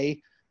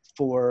FDA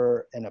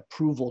for an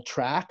approval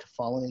track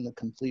following the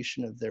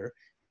completion of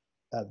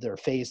their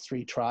phase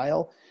 3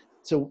 trial.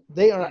 So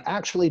they are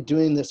actually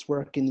doing this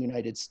work in the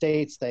United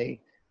States.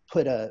 They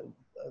put a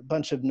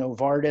bunch of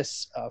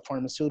Novartis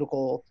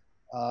pharmaceutical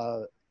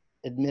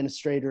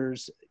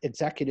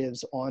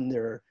executives on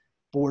their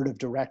board of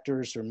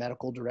directors. Or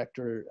medical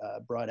director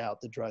brought out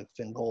the drug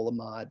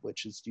fingolimod,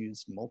 which is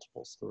used in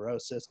multiple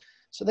sclerosis.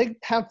 So they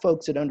have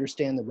folks that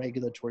understand the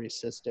regulatory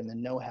system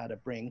and know how to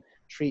bring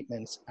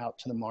treatments out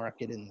to the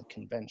market in the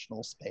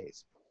conventional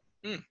space.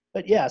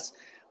 But yes,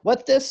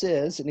 what this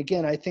is, and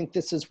again, I think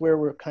this is where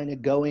we're kind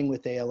of going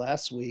with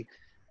ALS. We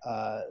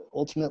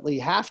ultimately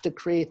have to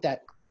create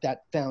that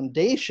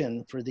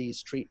foundation for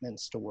these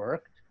treatments to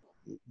work.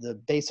 The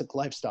basic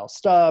lifestyle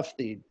stuff,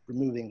 the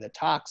removing the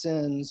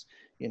toxins,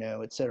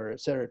 et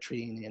cetera,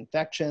 treating the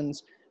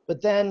infections.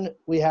 But then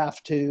we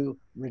have to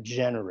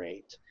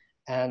regenerate.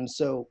 And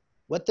so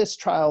what this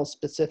trial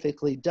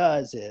specifically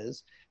does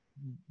is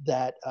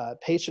that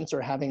patients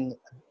are having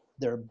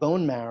their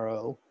bone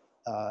marrow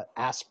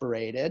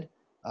aspirated.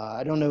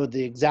 I don't know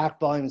the exact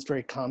volume. It's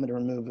very common to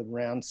remove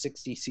around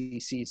 60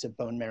 cc's of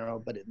bone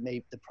marrow, but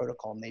the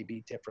protocol may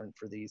be different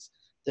for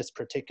this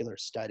particular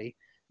study.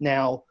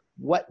 Now,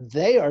 what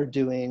they are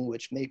doing,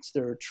 which makes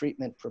their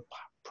treatment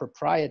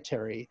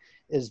proprietary,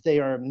 is they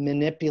are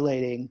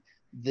manipulating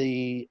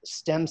the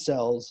stem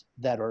cells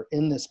that are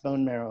in this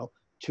bone marrow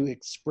to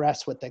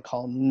express what they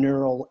call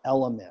neural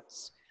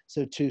elements.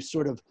 So to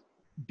sort of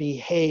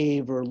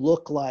behave or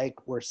look like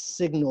or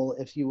signal,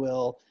 if you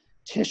will,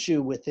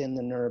 tissue within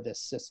the nervous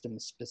system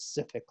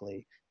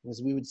specifically.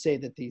 Because we would say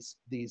that these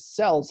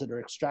cells that are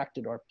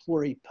extracted are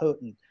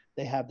pluripotent.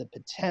 They have the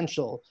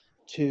potential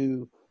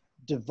to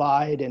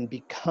divide and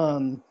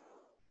become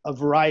a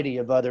variety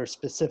of other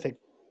specific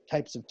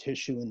types of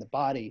tissue in the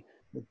body.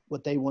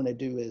 What they want to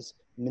do is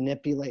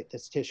manipulate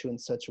this tissue in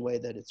such a way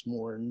that it's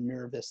more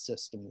nervous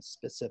system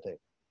specific.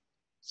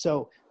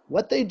 So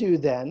what they do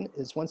then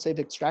is once they've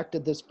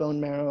extracted this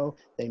bone marrow,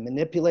 they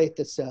manipulate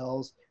the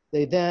cells,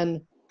 they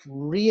then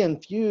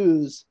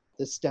reinfuse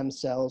the stem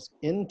cells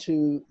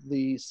into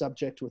the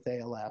subject with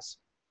ALS.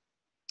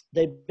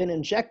 They've been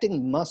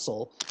injecting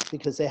muscle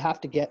because they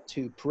have to get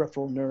to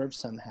peripheral nerves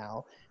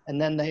somehow.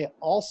 And then they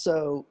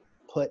also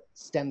put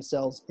stem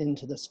cells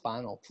into the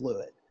spinal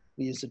fluid.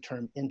 We use the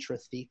term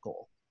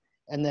intrathecal,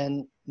 and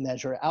then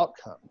measure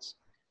outcomes.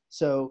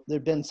 So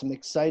there've been some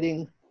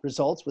exciting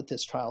results with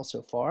this trial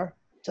so far.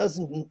 It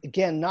doesn't,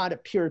 again, not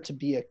appear to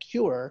be a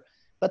cure,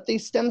 but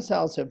these stem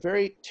cells have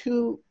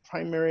two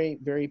primary,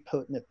 very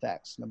potent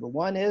effects. Number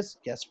one is,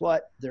 guess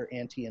what? They're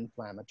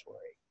anti-inflammatory.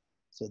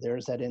 So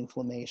there's that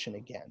inflammation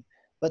again.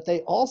 But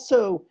they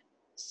also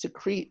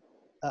secrete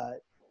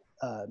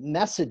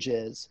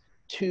messages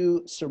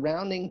to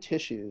surrounding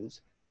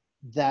tissues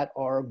that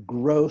are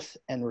growth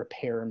and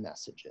repair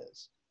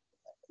messages,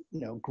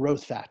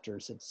 growth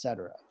factors, et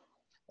cetera.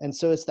 And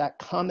so it's that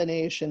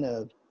combination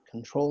of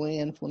controlling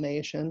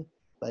inflammation,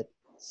 but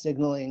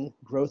signaling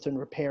growth and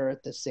repair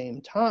at the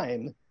same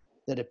time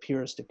that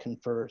appears to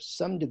confer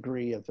some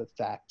degree of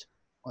effect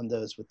on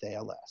those with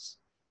ALS.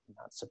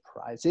 Not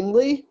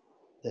surprisingly,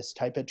 this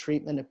type of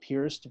treatment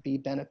appears to be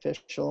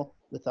beneficial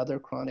with other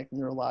chronic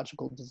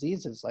neurological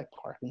diseases like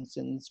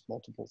Parkinson's,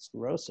 multiple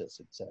sclerosis,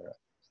 et cetera.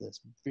 So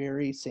this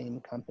very same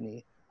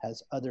company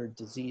has other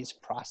disease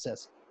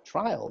process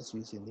trials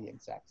using the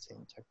exact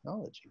same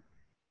technology.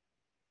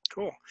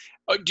 Cool.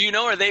 Oh, do you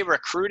know, are they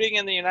recruiting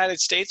in the United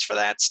States for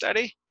that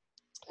study,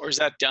 or is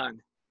that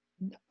done?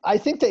 I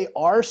think they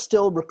are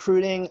still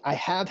recruiting. I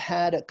have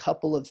had a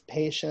couple of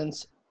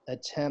patients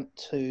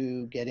attempt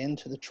to get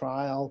into the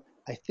trial.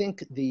 I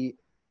think the,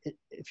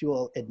 if you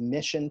will,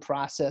 admission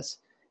process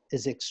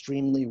is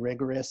extremely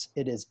rigorous.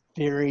 It is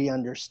very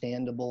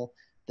understandable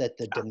that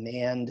the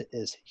demand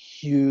is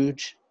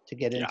huge to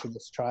get Yeah. into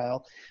this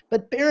trial.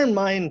 But bear in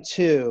mind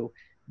too,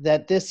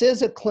 that this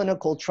is a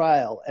clinical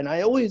trial. And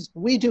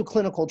we do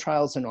clinical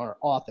trials in our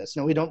office.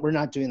 No, we're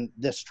not doing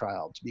this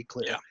trial, to be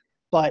clear. Yeah.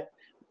 But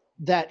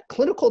that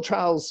clinical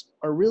trials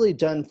are really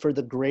done for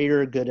the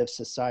greater good of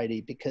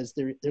society, because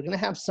they're going to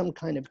have some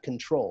kind of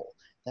control.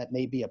 That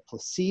may be a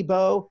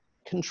placebo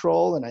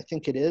control, and I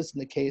think it is in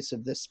the case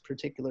of this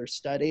particular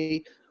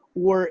study,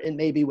 or it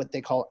may be what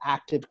they call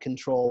active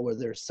control, where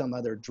there's some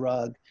other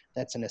drug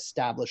that's an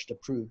established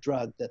approved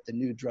drug that the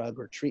new drug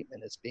or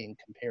treatment is being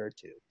compared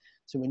to.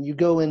 So when you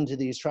go into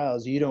these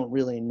trials, you don't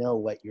really know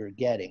what you're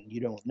getting. You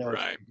don't know if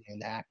Right. you're getting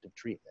the active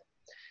treatment.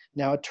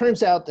 Now, it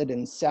turns out that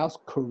in South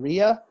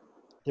Korea,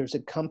 there's a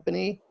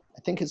company,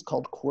 I think it's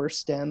called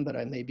CoreStem, but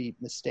I may be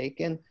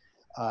mistaken.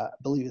 I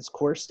believe it's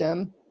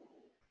CoreStem,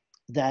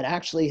 that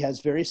actually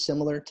has very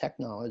similar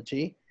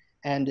technology.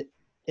 And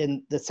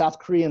in the South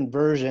Korean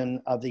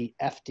version of the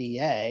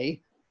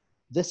FDA,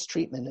 this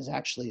treatment is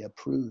actually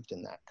approved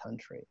in that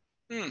country.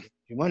 Hmm.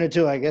 If you wanted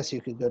to, I guess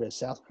you could go to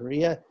South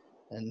Korea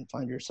and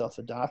find yourself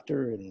a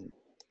doctor and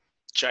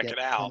Check get it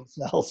out.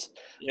 stem cells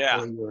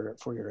Yeah.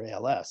 for your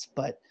ALS.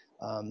 But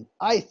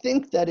I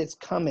think that it's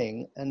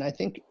coming, and I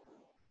think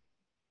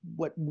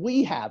what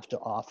we have to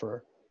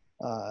offer,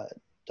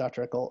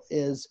 Dr. Eckel,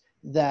 is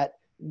that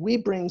we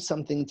bring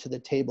something to the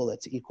table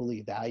that's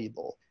equally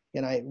valuable.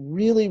 And I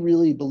really,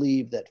 really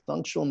believe that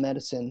functional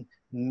medicine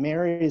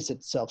marries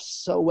itself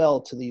so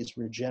well to these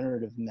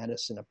regenerative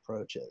medicine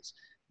approaches,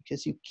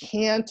 because you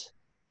can't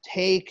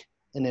take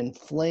an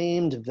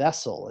inflamed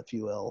vessel, if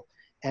you will,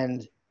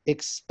 and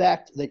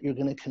expect that you're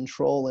going to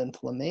control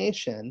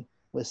inflammation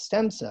with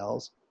stem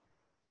cells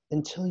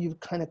until you've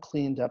kind of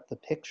cleaned up the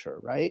picture,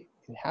 right?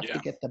 You have to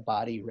Yeah. get the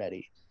body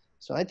ready.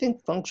 So I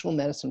think functional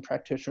medicine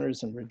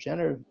practitioners and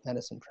regenerative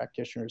medicine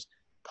practitioners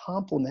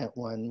complement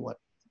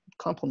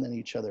complement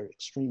each other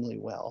extremely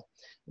well.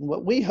 And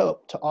what we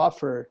hope to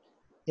offer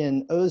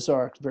in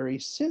Ozark very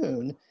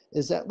soon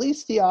is at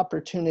least the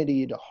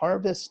opportunity to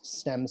harvest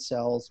stem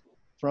cells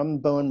from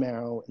bone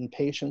marrow in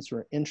patients who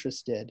are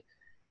interested,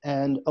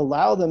 and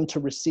allow them to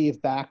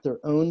receive back their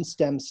own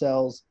stem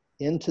cells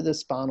into the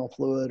spinal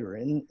fluid or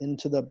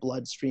into the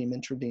bloodstream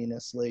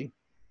intravenously,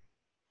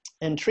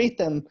 and treat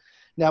them.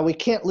 Now, we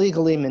can't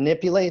legally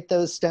manipulate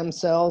those stem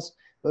cells,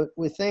 but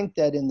we think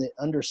that in the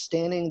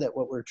understanding that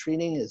what we're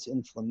treating is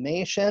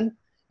inflammation,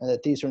 and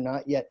that these are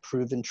not yet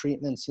proven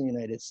treatments in the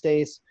United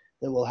States,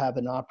 that we'll have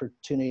an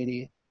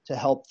opportunity to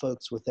help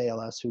folks with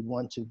ALS who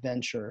want to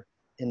venture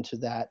into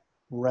that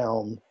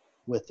realm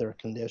with their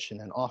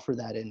condition and offer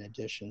that in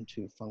addition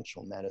to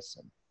functional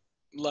medicine.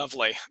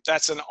 Lovely.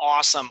 That's an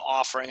awesome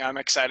offering. I'm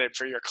excited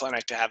for your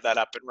clinic to have that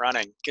up and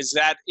running, because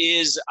that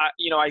is,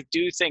 I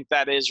do think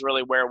that is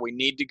really where we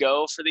need to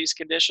go for these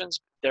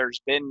conditions.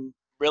 There's been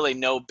really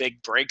no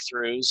big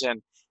breakthroughs,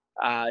 and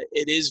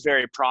it is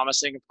very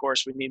promising. Of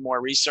course, we need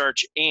more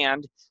research,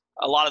 and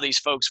a lot of these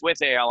folks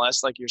with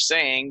ALS, like you're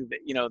saying,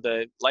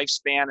 the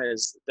lifespan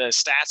the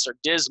stats are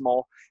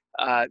dismal.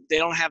 They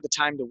don't have the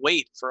time to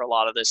wait for a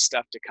lot of this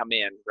stuff to come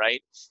in,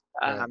 right?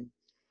 Right.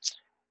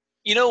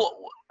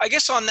 I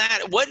guess on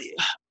that,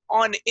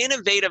 on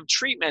innovative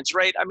treatments,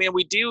 right? I mean,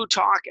 we do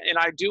talk, and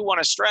I do want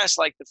to stress,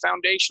 like, the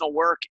foundational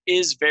work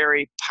is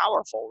very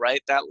powerful,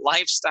 right? That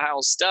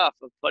lifestyle stuff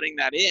of putting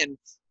that in,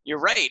 you're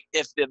right.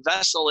 If the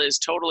vessel is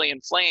totally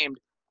inflamed,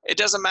 it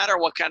doesn't matter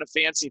what kind of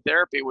fancy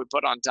therapy we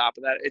put on top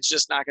of that. It's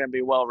just not going to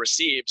be well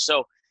received.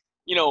 So,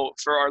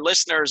 for our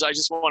listeners, I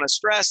just want to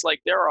stress,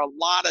 like, there are a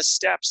lot of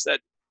steps that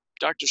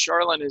Dr.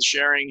 Sharlin is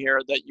sharing here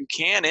that you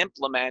can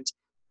implement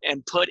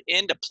and put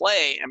into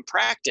play and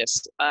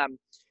practice.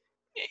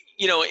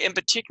 In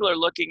particular,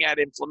 looking at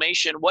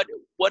inflammation, what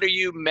are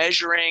you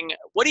measuring?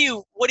 What do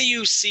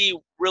you see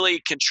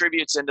really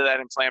contributes into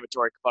that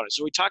inflammatory component?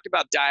 So we talked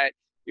about diet.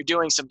 You're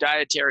doing some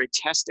dietary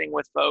testing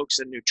with folks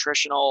and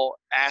nutritional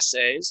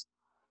assays.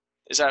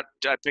 Did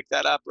I pick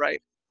that up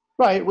right?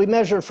 Right. We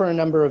measure for a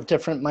number of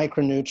different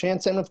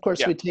micronutrients. And of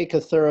course, Yeah, we take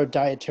a thorough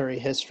dietary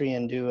history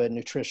and do a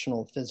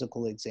nutritional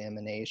physical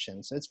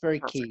examination. So it's very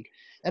key. perfect.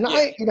 And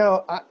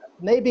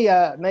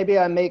Yeah, maybe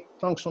I make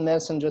functional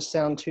medicine just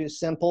sound too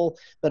simple,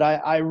 but I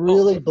oh,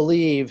 really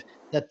believe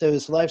that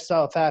those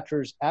lifestyle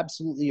factors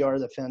absolutely are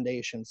the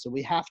foundation. So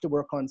we have to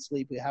work on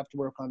sleep. We have to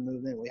work on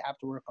movement. We have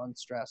to work on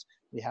stress.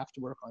 We have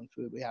to work on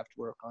food. We have to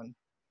work on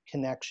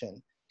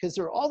connection. Because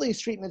there are all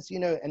these treatments,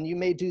 and you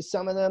may do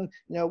some of them.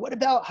 What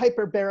about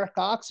hyperbaric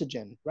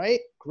oxygen, right?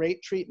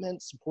 Great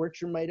treatment,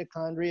 support your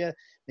mitochondria.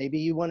 Maybe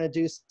you want to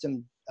do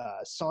some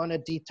sauna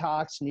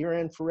detox, near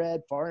infrared,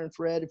 far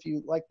infrared, if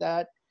you like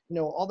that.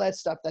 All that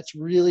stuff, that's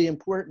really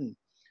important.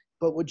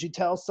 But would you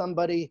tell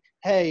somebody,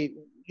 hey,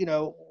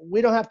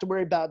 we don't have to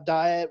worry about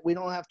diet. We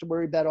don't have to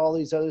worry about all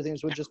these other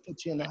things. We'll just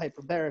put you in the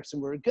hyperbarics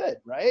and we're good,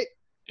 right?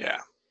 yeah.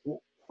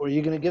 Or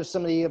you're going to give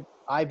somebody IV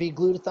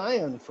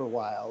glutathione for a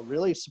while,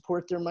 really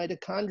support their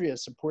mitochondria,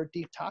 support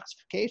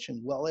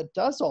detoxification. Well, it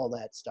does all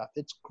that stuff.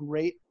 It's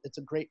great. It's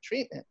a great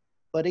treatment.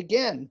 But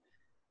again,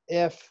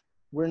 if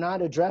we're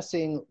not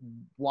addressing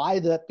why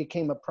that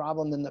became a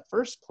problem in the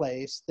first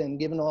place, then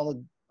given all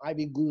the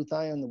IV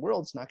glutathione in the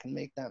world, it's not going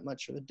to make that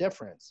much of a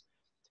difference.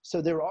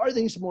 So there are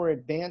these more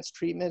advanced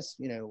treatments,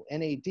 you know,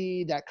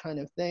 NAD, that kind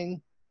of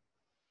thing.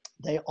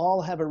 They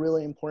all have a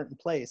really important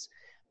place.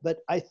 But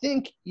I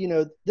think, you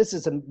know, this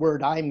is a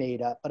word I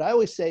made up, but I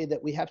always say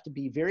that we have to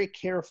be very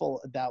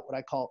careful about what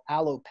I call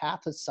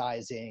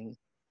allopathicizing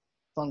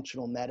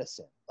functional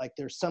medicine. Like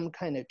there's some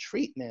kind of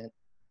treatment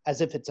as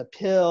if it's a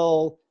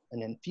pill,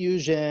 an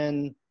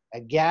infusion,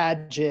 a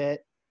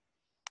gadget.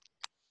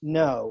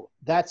 No,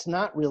 that's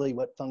not really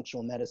what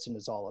functional medicine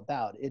is all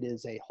about. It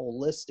is a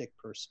holistic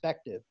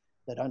perspective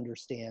that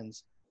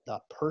understands the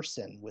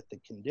person with the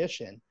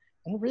condition.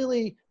 And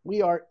really,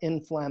 we are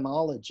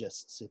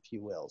inflammologists, if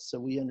you will. So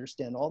we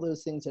understand all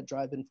those things that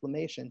drive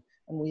inflammation,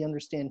 and we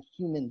understand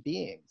human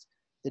beings.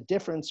 The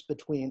difference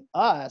between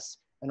us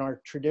and our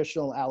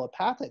traditional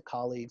allopathic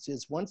colleagues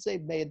is once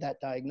they've made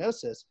that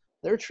diagnosis,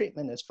 their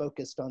treatment is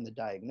focused on the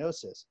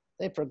diagnosis.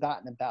 They've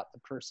forgotten about the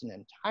person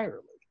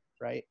entirely,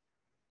 right?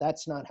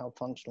 That's not how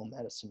functional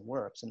medicine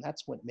works. And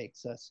that's what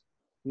makes us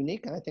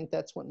unique. And I think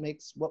that's what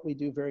makes what we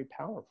do very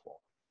powerful.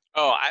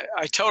 Oh,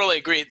 I totally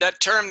agree. That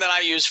term that I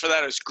use for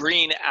that is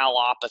green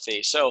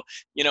allopathy. So,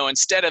 you know,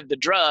 instead of the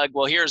drug,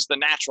 well, here's the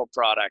natural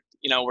product.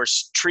 You know, we're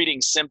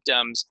treating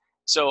symptoms.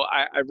 So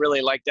I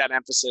really like that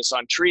emphasis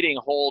on treating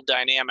whole,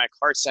 dynamic,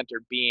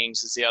 heart-centered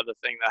beings is the other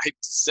thing that I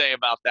say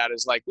about that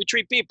is like we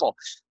treat people,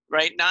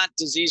 right? Not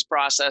disease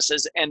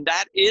processes. And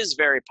that is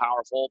very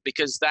powerful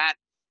because that,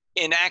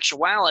 in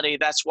actuality,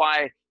 that's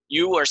why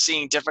you are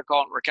seeing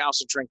difficult and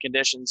recalcitrant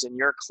conditions in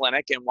your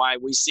clinic and why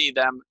we see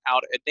them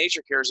out at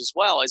Nature Cares as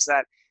well is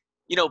that,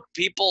 you know,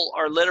 people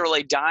are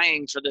literally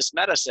dying for this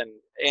medicine.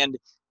 And,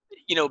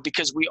 you know,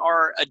 because we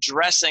are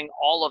addressing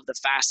all of the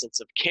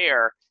facets of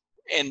care,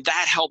 and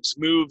that helps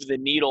move the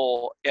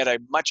needle at a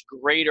much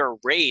greater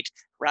rate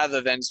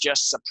rather than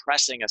just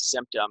suppressing a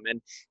symptom.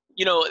 And,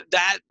 you know,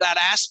 that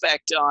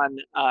aspect on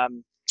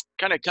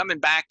kind of coming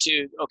back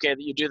to, okay,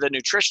 you do the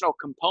nutritional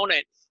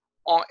component,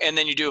 and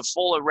then you do a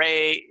full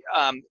array,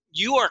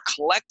 you are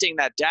collecting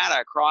that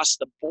data across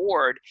the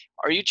board.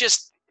 Are you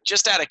just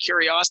out of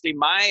curiosity,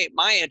 my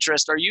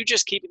interest, are you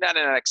just keeping that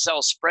in an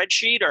Excel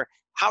spreadsheet, or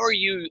how are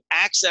you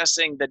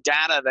accessing the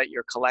data that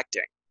you're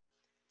collecting?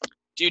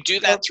 Do you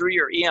do that through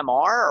your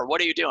EMR, or what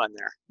are you doing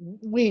there?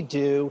 We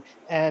do.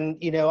 And,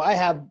 you know, I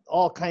have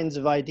all kinds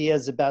of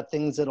ideas about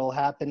things that'll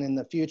happen in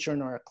the future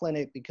in our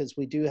clinic because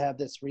we do have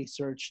this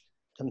research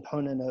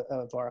component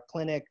of our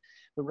clinic.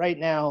 But right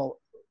now,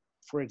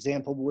 for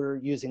example, we're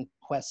using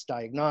Quest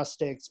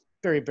Diagnostics,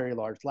 very, very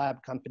large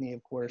lab company,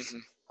 of course,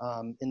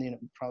 and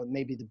probably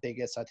maybe the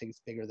biggest. I think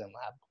it's bigger than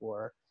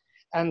LabCorp.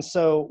 And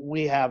so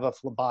we have a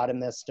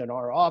phlebotomist in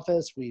our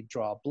office. We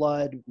draw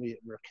blood.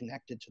 We're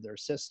connected to their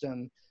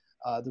system.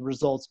 The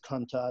results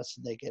come to us.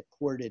 They get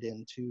ported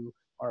into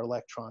our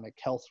electronic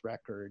health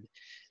record.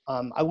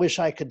 I wish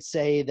I could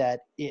say that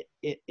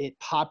it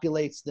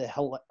populates the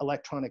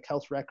electronic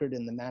health record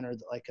in the manner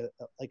that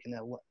like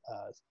an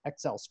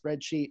Excel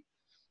spreadsheet.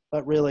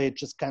 But really it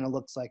just kind of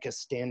looks like a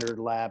standard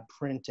lab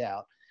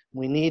printout.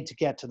 We need to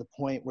get to the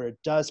point where it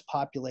does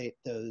populate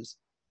those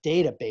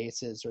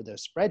databases or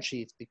those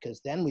spreadsheets,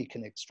 because then we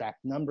can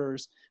extract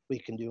numbers, we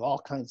can do all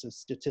kinds of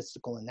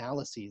statistical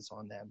analyses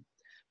on them.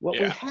 What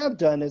we have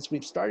done is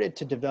we've started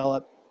to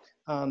develop,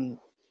 and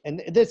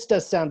this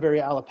does sound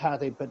very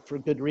allopathic, but for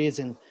good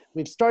reason,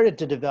 we've started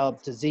to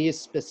develop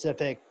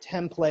disease-specific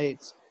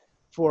templates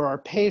for our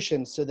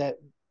patients so that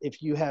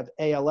if you have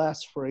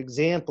ALS, for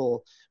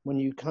example, when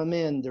you come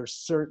in, there's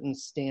certain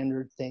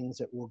standard things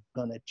that we're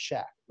gonna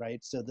check,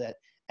 right? So that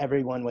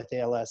everyone with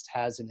ALS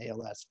has an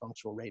ALS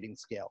functional rating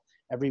scale.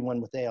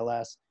 Everyone with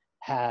ALS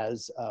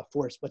has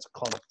what's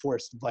called a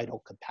forced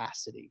vital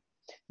capacity.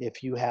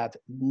 If you have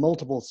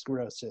multiple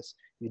sclerosis,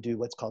 you do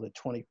what's called a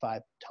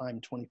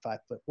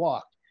 25-foot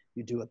walk.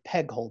 You do a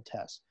peg hold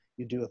test.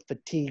 You do a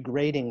fatigue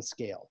rating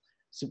scale.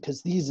 So,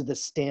 because these are the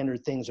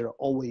standard things that are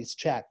always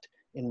checked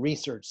in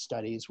research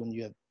studies when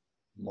you have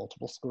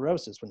multiple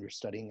sclerosis, when you're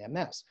studying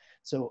MS.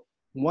 So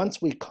once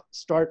we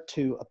start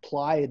to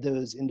apply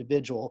those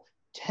individual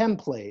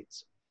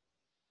templates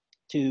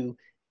to,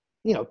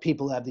 you know,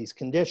 people who have these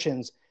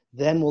conditions,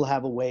 then we'll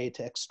have a way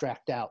to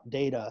extract out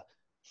data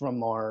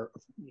from our,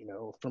 you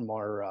know, from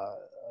our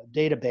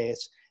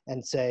database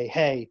and say,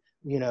 hey,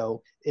 you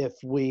know, if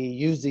we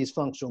use these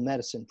functional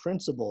medicine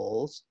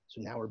principles, so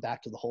now we're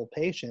back to the whole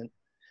patient,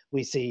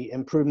 we see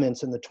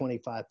improvements in the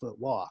 25-foot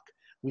walk.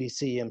 We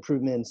see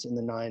improvements in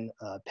the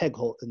peg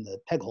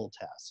hold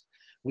test.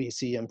 We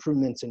see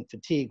improvements in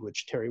fatigue,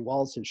 which Terry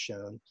Walls has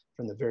shown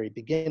from the very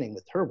beginning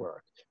with her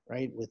work,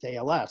 right? With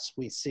ALS,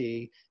 we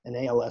see an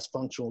ALS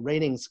functional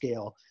rating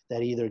scale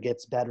that either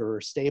gets better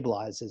or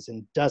stabilizes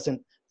and doesn't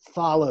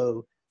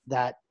follow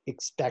that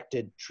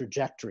expected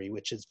trajectory,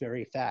 which is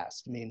very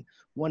fast. I mean,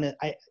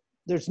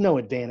 there's no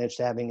advantage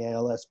to having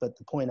ALS, but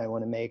the point I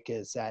want to make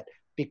is that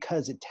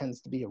because it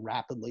tends to be a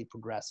rapidly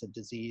progressive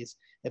disease,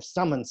 if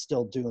someone's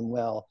still doing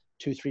well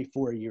 2, 3,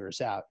 4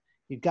 years out,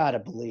 you've got to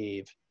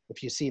believe,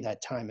 if you see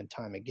that time and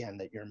time again,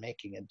 that you're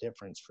making a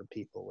difference for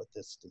people with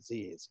this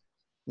disease.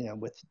 You know,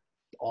 with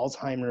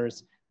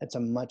Alzheimer's, it's a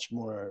much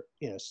more,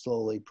 you know,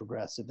 slowly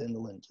progressive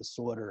indolent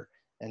disorder.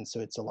 And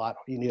so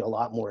you need a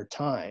lot more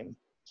time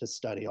to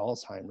study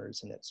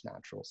Alzheimer's in its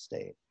natural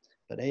state.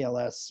 But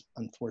ALS,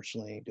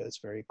 unfortunately, goes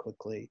very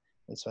quickly.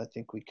 And so I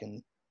think we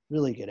can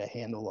really get a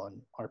handle on,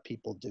 are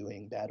people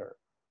doing better?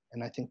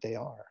 And I think they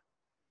are.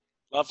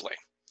 Lovely.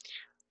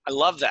 I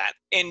love that.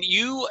 And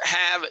you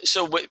have,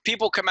 so when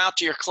people come out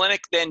to your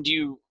clinic, then do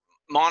you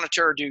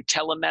monitor, do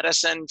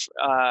telemedicine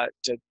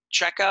to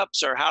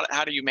checkups, or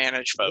how do you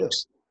manage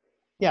folks?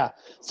 Yeah,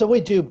 so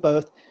we do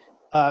both.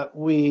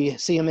 We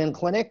see them in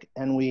clinic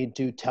and we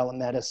do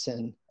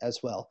telemedicine as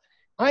well.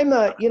 I'm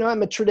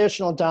a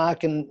traditional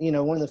doc, and, you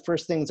know, one of the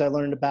first things I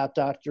learned about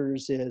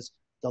doctors is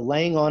the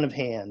laying on of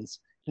hands.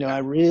 You know, I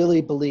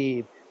really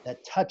believe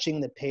that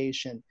touching the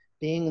patient,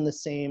 being in the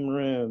same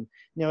room,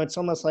 you know, it's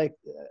almost like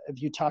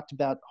if you talked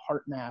about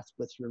heart math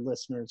with your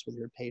listeners, with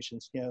your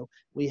patients, you know,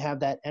 we have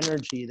that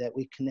energy that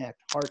we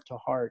connect heart to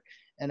heart.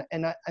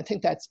 And I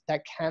think that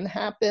can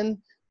happen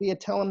via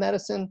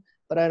telemedicine,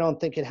 but I don't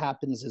think it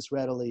happens as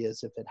readily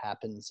as if it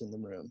happens in the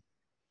room.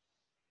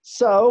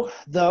 So,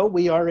 though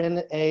we are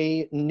in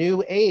a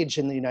new age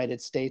in the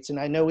United States, and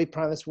I know we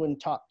promised we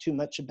wouldn't talk too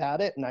much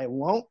about it, and I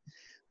won't,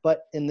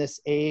 but in this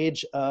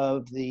age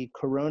of the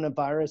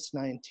coronavirus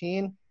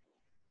 19,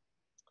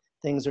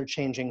 things are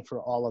changing for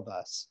all of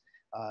us.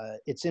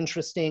 It's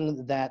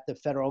interesting that the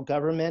federal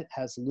government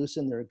has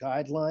loosened their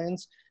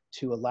guidelines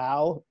to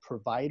allow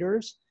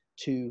providers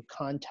to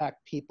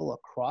contact people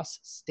across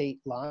state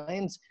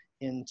lines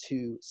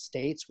into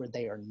states where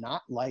they are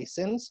not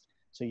licensed.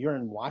 So you're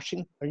in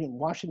Washington, are you in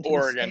Washington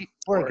Oregon. State?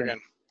 Oregon.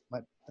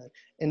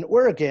 In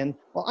Oregon,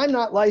 well, I'm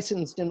not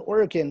licensed in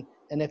Oregon.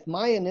 And if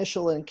my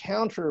initial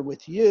encounter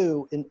with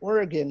you in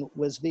Oregon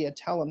was via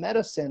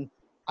telemedicine,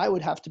 I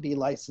would have to be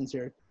licensed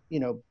here,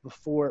 you know,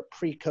 before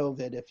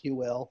pre-COVID, if you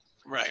will,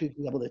 Right. to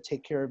be able to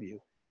take care of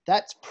you.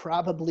 That's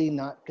probably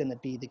not going to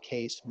be the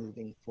case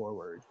moving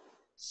forward.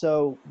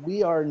 So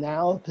we are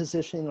now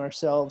positioning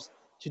ourselves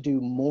to do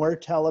more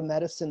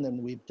telemedicine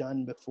than we've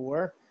done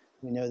before.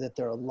 We know that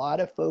there are a lot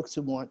of folks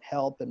who want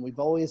help, and we've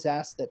always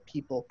asked that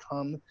people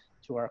come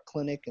to our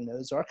clinic in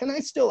Ozark, and I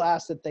still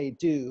ask that they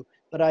do,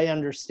 but I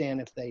understand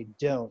if they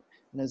don't.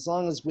 And as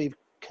long as we've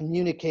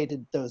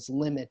communicated those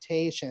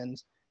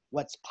limitations,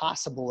 what's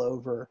possible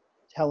over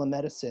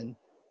telemedicine,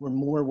 we're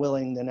more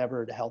willing than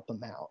ever to help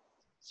them out.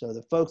 So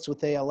the folks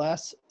with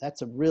ALS,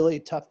 that's a really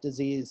tough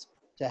disease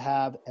to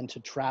have and to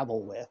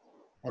travel with,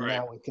 and Right.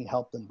 now we can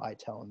help them by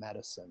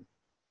telemedicine.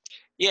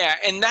 Yeah,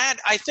 and that,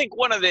 I think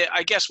one of the,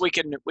 I guess we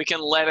can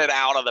let it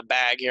out of the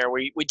bag here.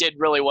 We did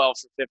really well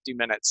for 50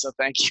 minutes, so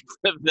thank you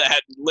for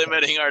that,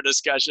 limiting our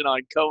discussion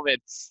on COVID.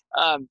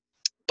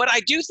 But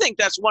I do think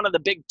that's one of the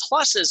big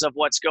pluses of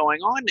what's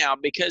going on now,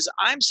 because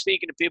I'm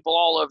speaking to people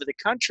all over the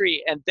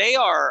country, and they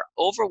are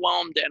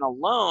overwhelmed and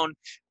alone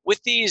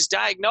with these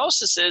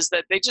diagnoses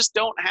that they just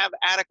don't have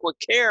adequate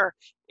care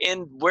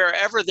in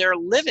wherever they're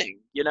living,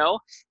 you know,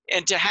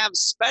 and to have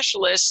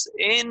specialists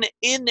in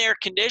their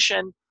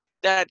condition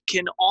that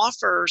can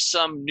offer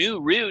some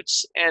new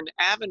routes and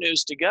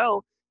avenues to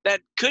go that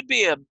could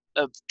be a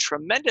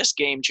tremendous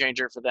game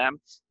changer for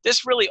them.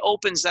 This really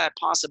opens that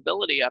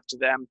possibility up to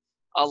them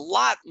a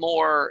lot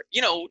more,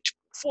 you know,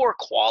 for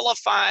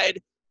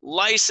qualified,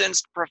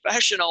 licensed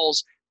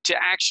professionals to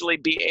actually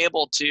be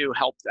able to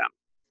help them,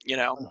 you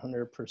know?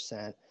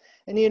 100%.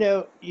 And, you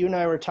know, you and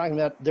I were talking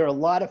about, there are a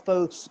lot of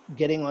folks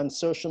getting on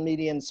social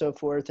media and so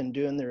forth and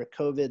doing their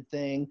COVID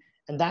thing,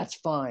 and that's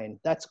fine.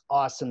 That's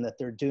awesome that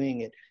they're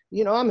doing it.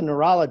 You know, I'm a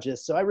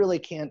neurologist, so I really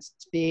can't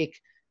speak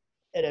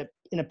in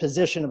a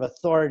position of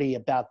authority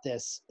about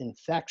this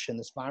infection,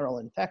 this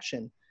viral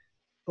infection.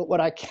 But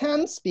what I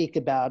can speak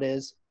about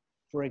is,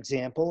 for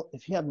example,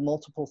 if you have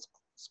multiple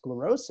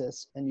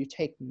sclerosis and you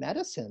take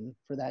medicine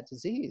for that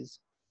disease,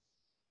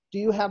 do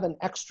you have an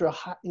extra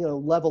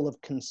level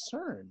of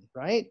concern,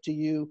 right?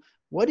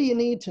 What do you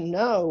need to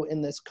know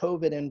in this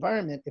COVID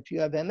environment if you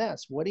have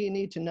MS? What do you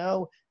need to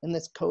know in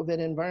this COVID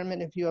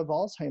environment if you have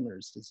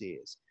Alzheimer's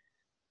disease?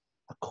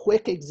 A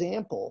quick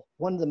example,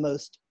 one of the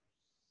most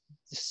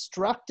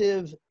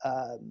destructive,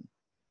 I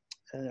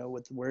don't know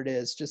what the word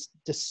is, just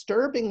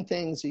disturbing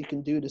things you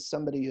can do to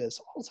somebody who has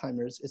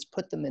Alzheimer's is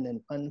put them in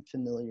an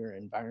unfamiliar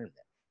environment,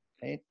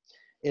 right?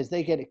 Is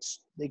they get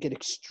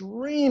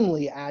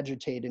extremely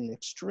agitated and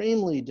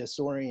extremely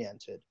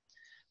disoriented.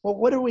 Well,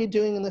 what are we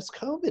doing in this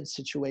COVID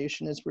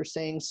situation is we're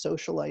saying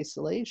social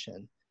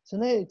isolation. So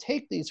they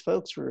take these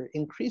folks who are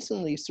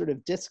increasingly sort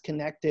of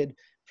disconnected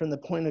from the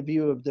point of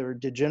view of their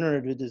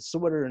degenerative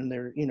disorder, and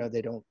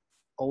they don't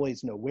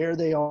always know where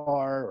they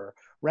are or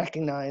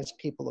recognize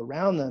people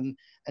around them,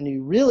 and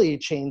you really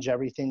change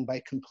everything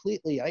by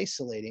completely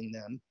isolating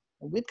them.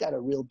 And we've got a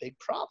real big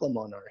problem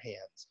on our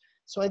hands.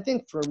 So I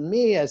think for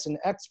me as an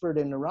expert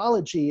in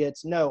neurology,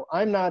 it's no,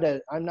 I'm not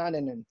an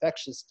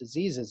infectious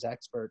diseases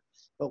expert,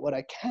 but what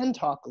I can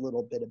talk a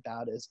little bit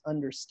about is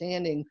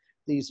understanding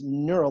these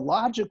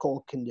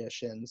neurological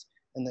conditions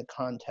in the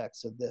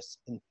context of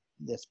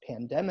this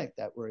pandemic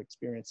that we're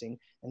experiencing,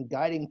 and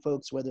guiding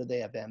folks, whether they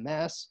have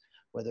MS,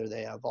 whether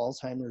they have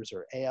Alzheimer's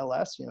or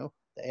ALS. You know,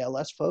 the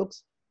ALS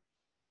folks,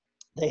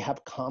 they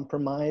have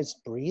compromised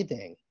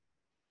breathing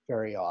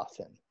very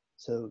often.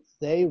 So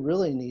they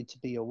really need to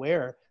be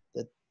aware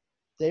that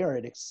they are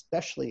at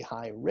especially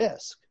high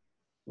risk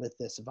with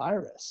this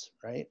virus,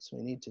 right? So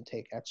we need to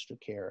take extra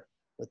care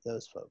with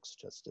those folks,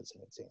 just as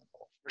an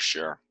example. For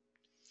sure.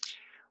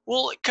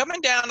 Well,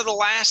 coming down to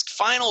the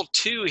final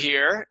two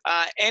here,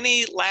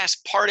 any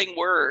last parting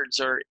words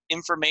or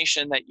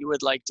information that you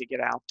would like to get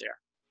out there?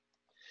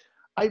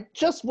 I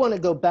just want to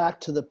go back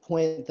to the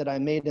point that I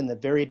made in the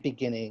very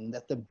beginning,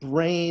 that the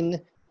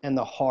brain and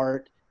the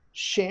heart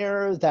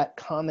share that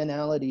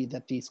commonality,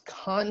 that these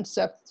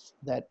concepts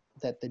that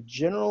the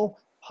general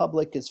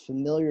public is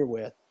familiar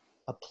with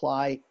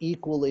apply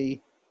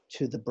equally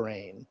to the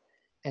brain.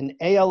 And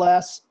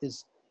ALS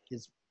is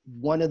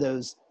one of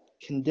those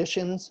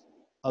conditions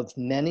of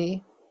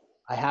many.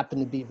 I happen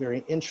to be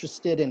very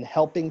interested in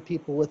helping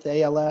people with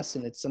ALS,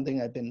 and it's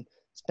something I've been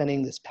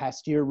spending this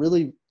past year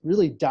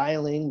really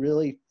dialing,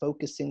 really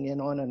focusing in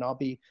on, and I'll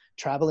be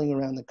traveling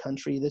around the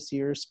country this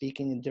year,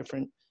 speaking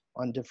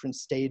on different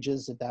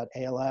stages about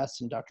ALS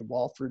and Dr.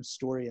 Walford's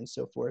story and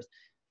so forth.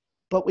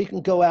 But we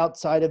can go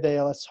outside of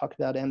ALS, talk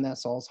about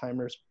MS,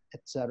 Alzheimer's,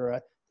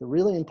 etc. The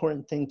really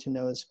important thing to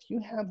know is if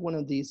you have one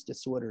of these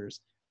disorders,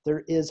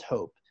 there is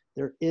hope,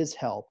 there is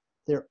help,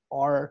 there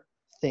are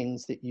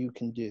things that you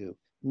can do.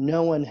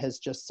 No one has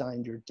just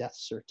signed your death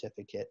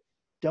certificate.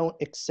 Don't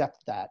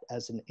accept that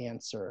as an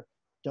answer.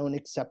 Don't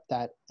accept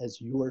that as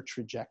your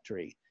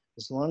trajectory.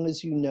 As long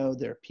as you know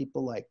there are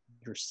people like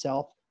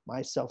yourself,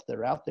 myself, that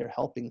are out there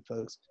helping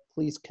folks,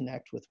 please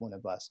connect with one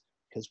of us,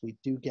 because we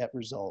do get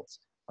results.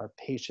 Our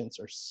patients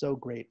are so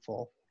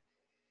grateful,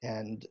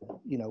 and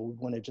we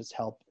want to just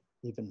help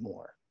even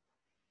more.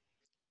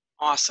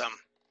 Awesome.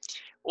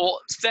 Well,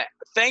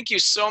 thank you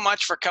so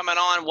much for coming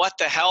on What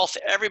the Health.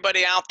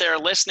 Everybody out there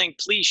listening,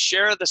 please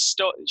share the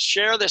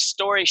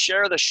story,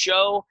 share the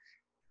show.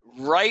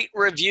 Write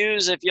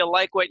reviews if you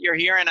like what you're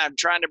hearing. I'm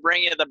trying to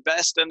bring you the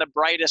best and the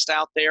brightest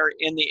out there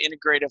in the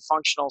integrative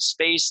functional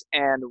space,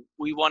 and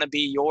we want to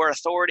be your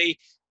authority.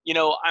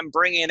 I'm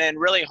bringing in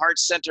really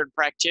heart-centered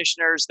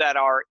practitioners that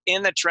are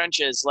in the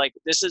trenches. Like,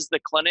 this is the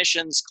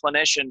clinician's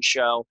clinician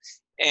show.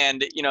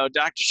 And,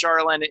 Dr.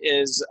 Sharlin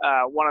is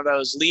one of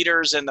those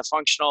leaders in the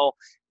functional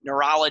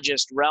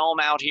neurologist realm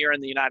out here in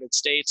the United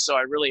States. So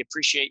I really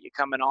appreciate you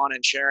coming on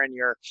and sharing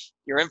your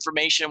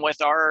information with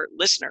our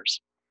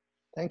listeners.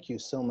 Thank you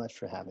so much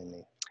for having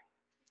me.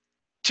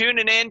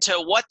 Tuning in to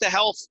What the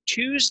Health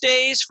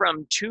Tuesdays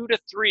from 2 to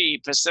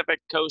 3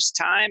 Pacific Coast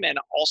time, and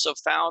also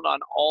found on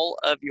all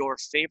of your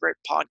favorite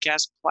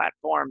podcast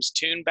platforms.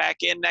 Tune back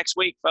in next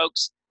week,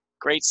 folks.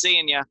 Great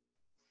seeing you.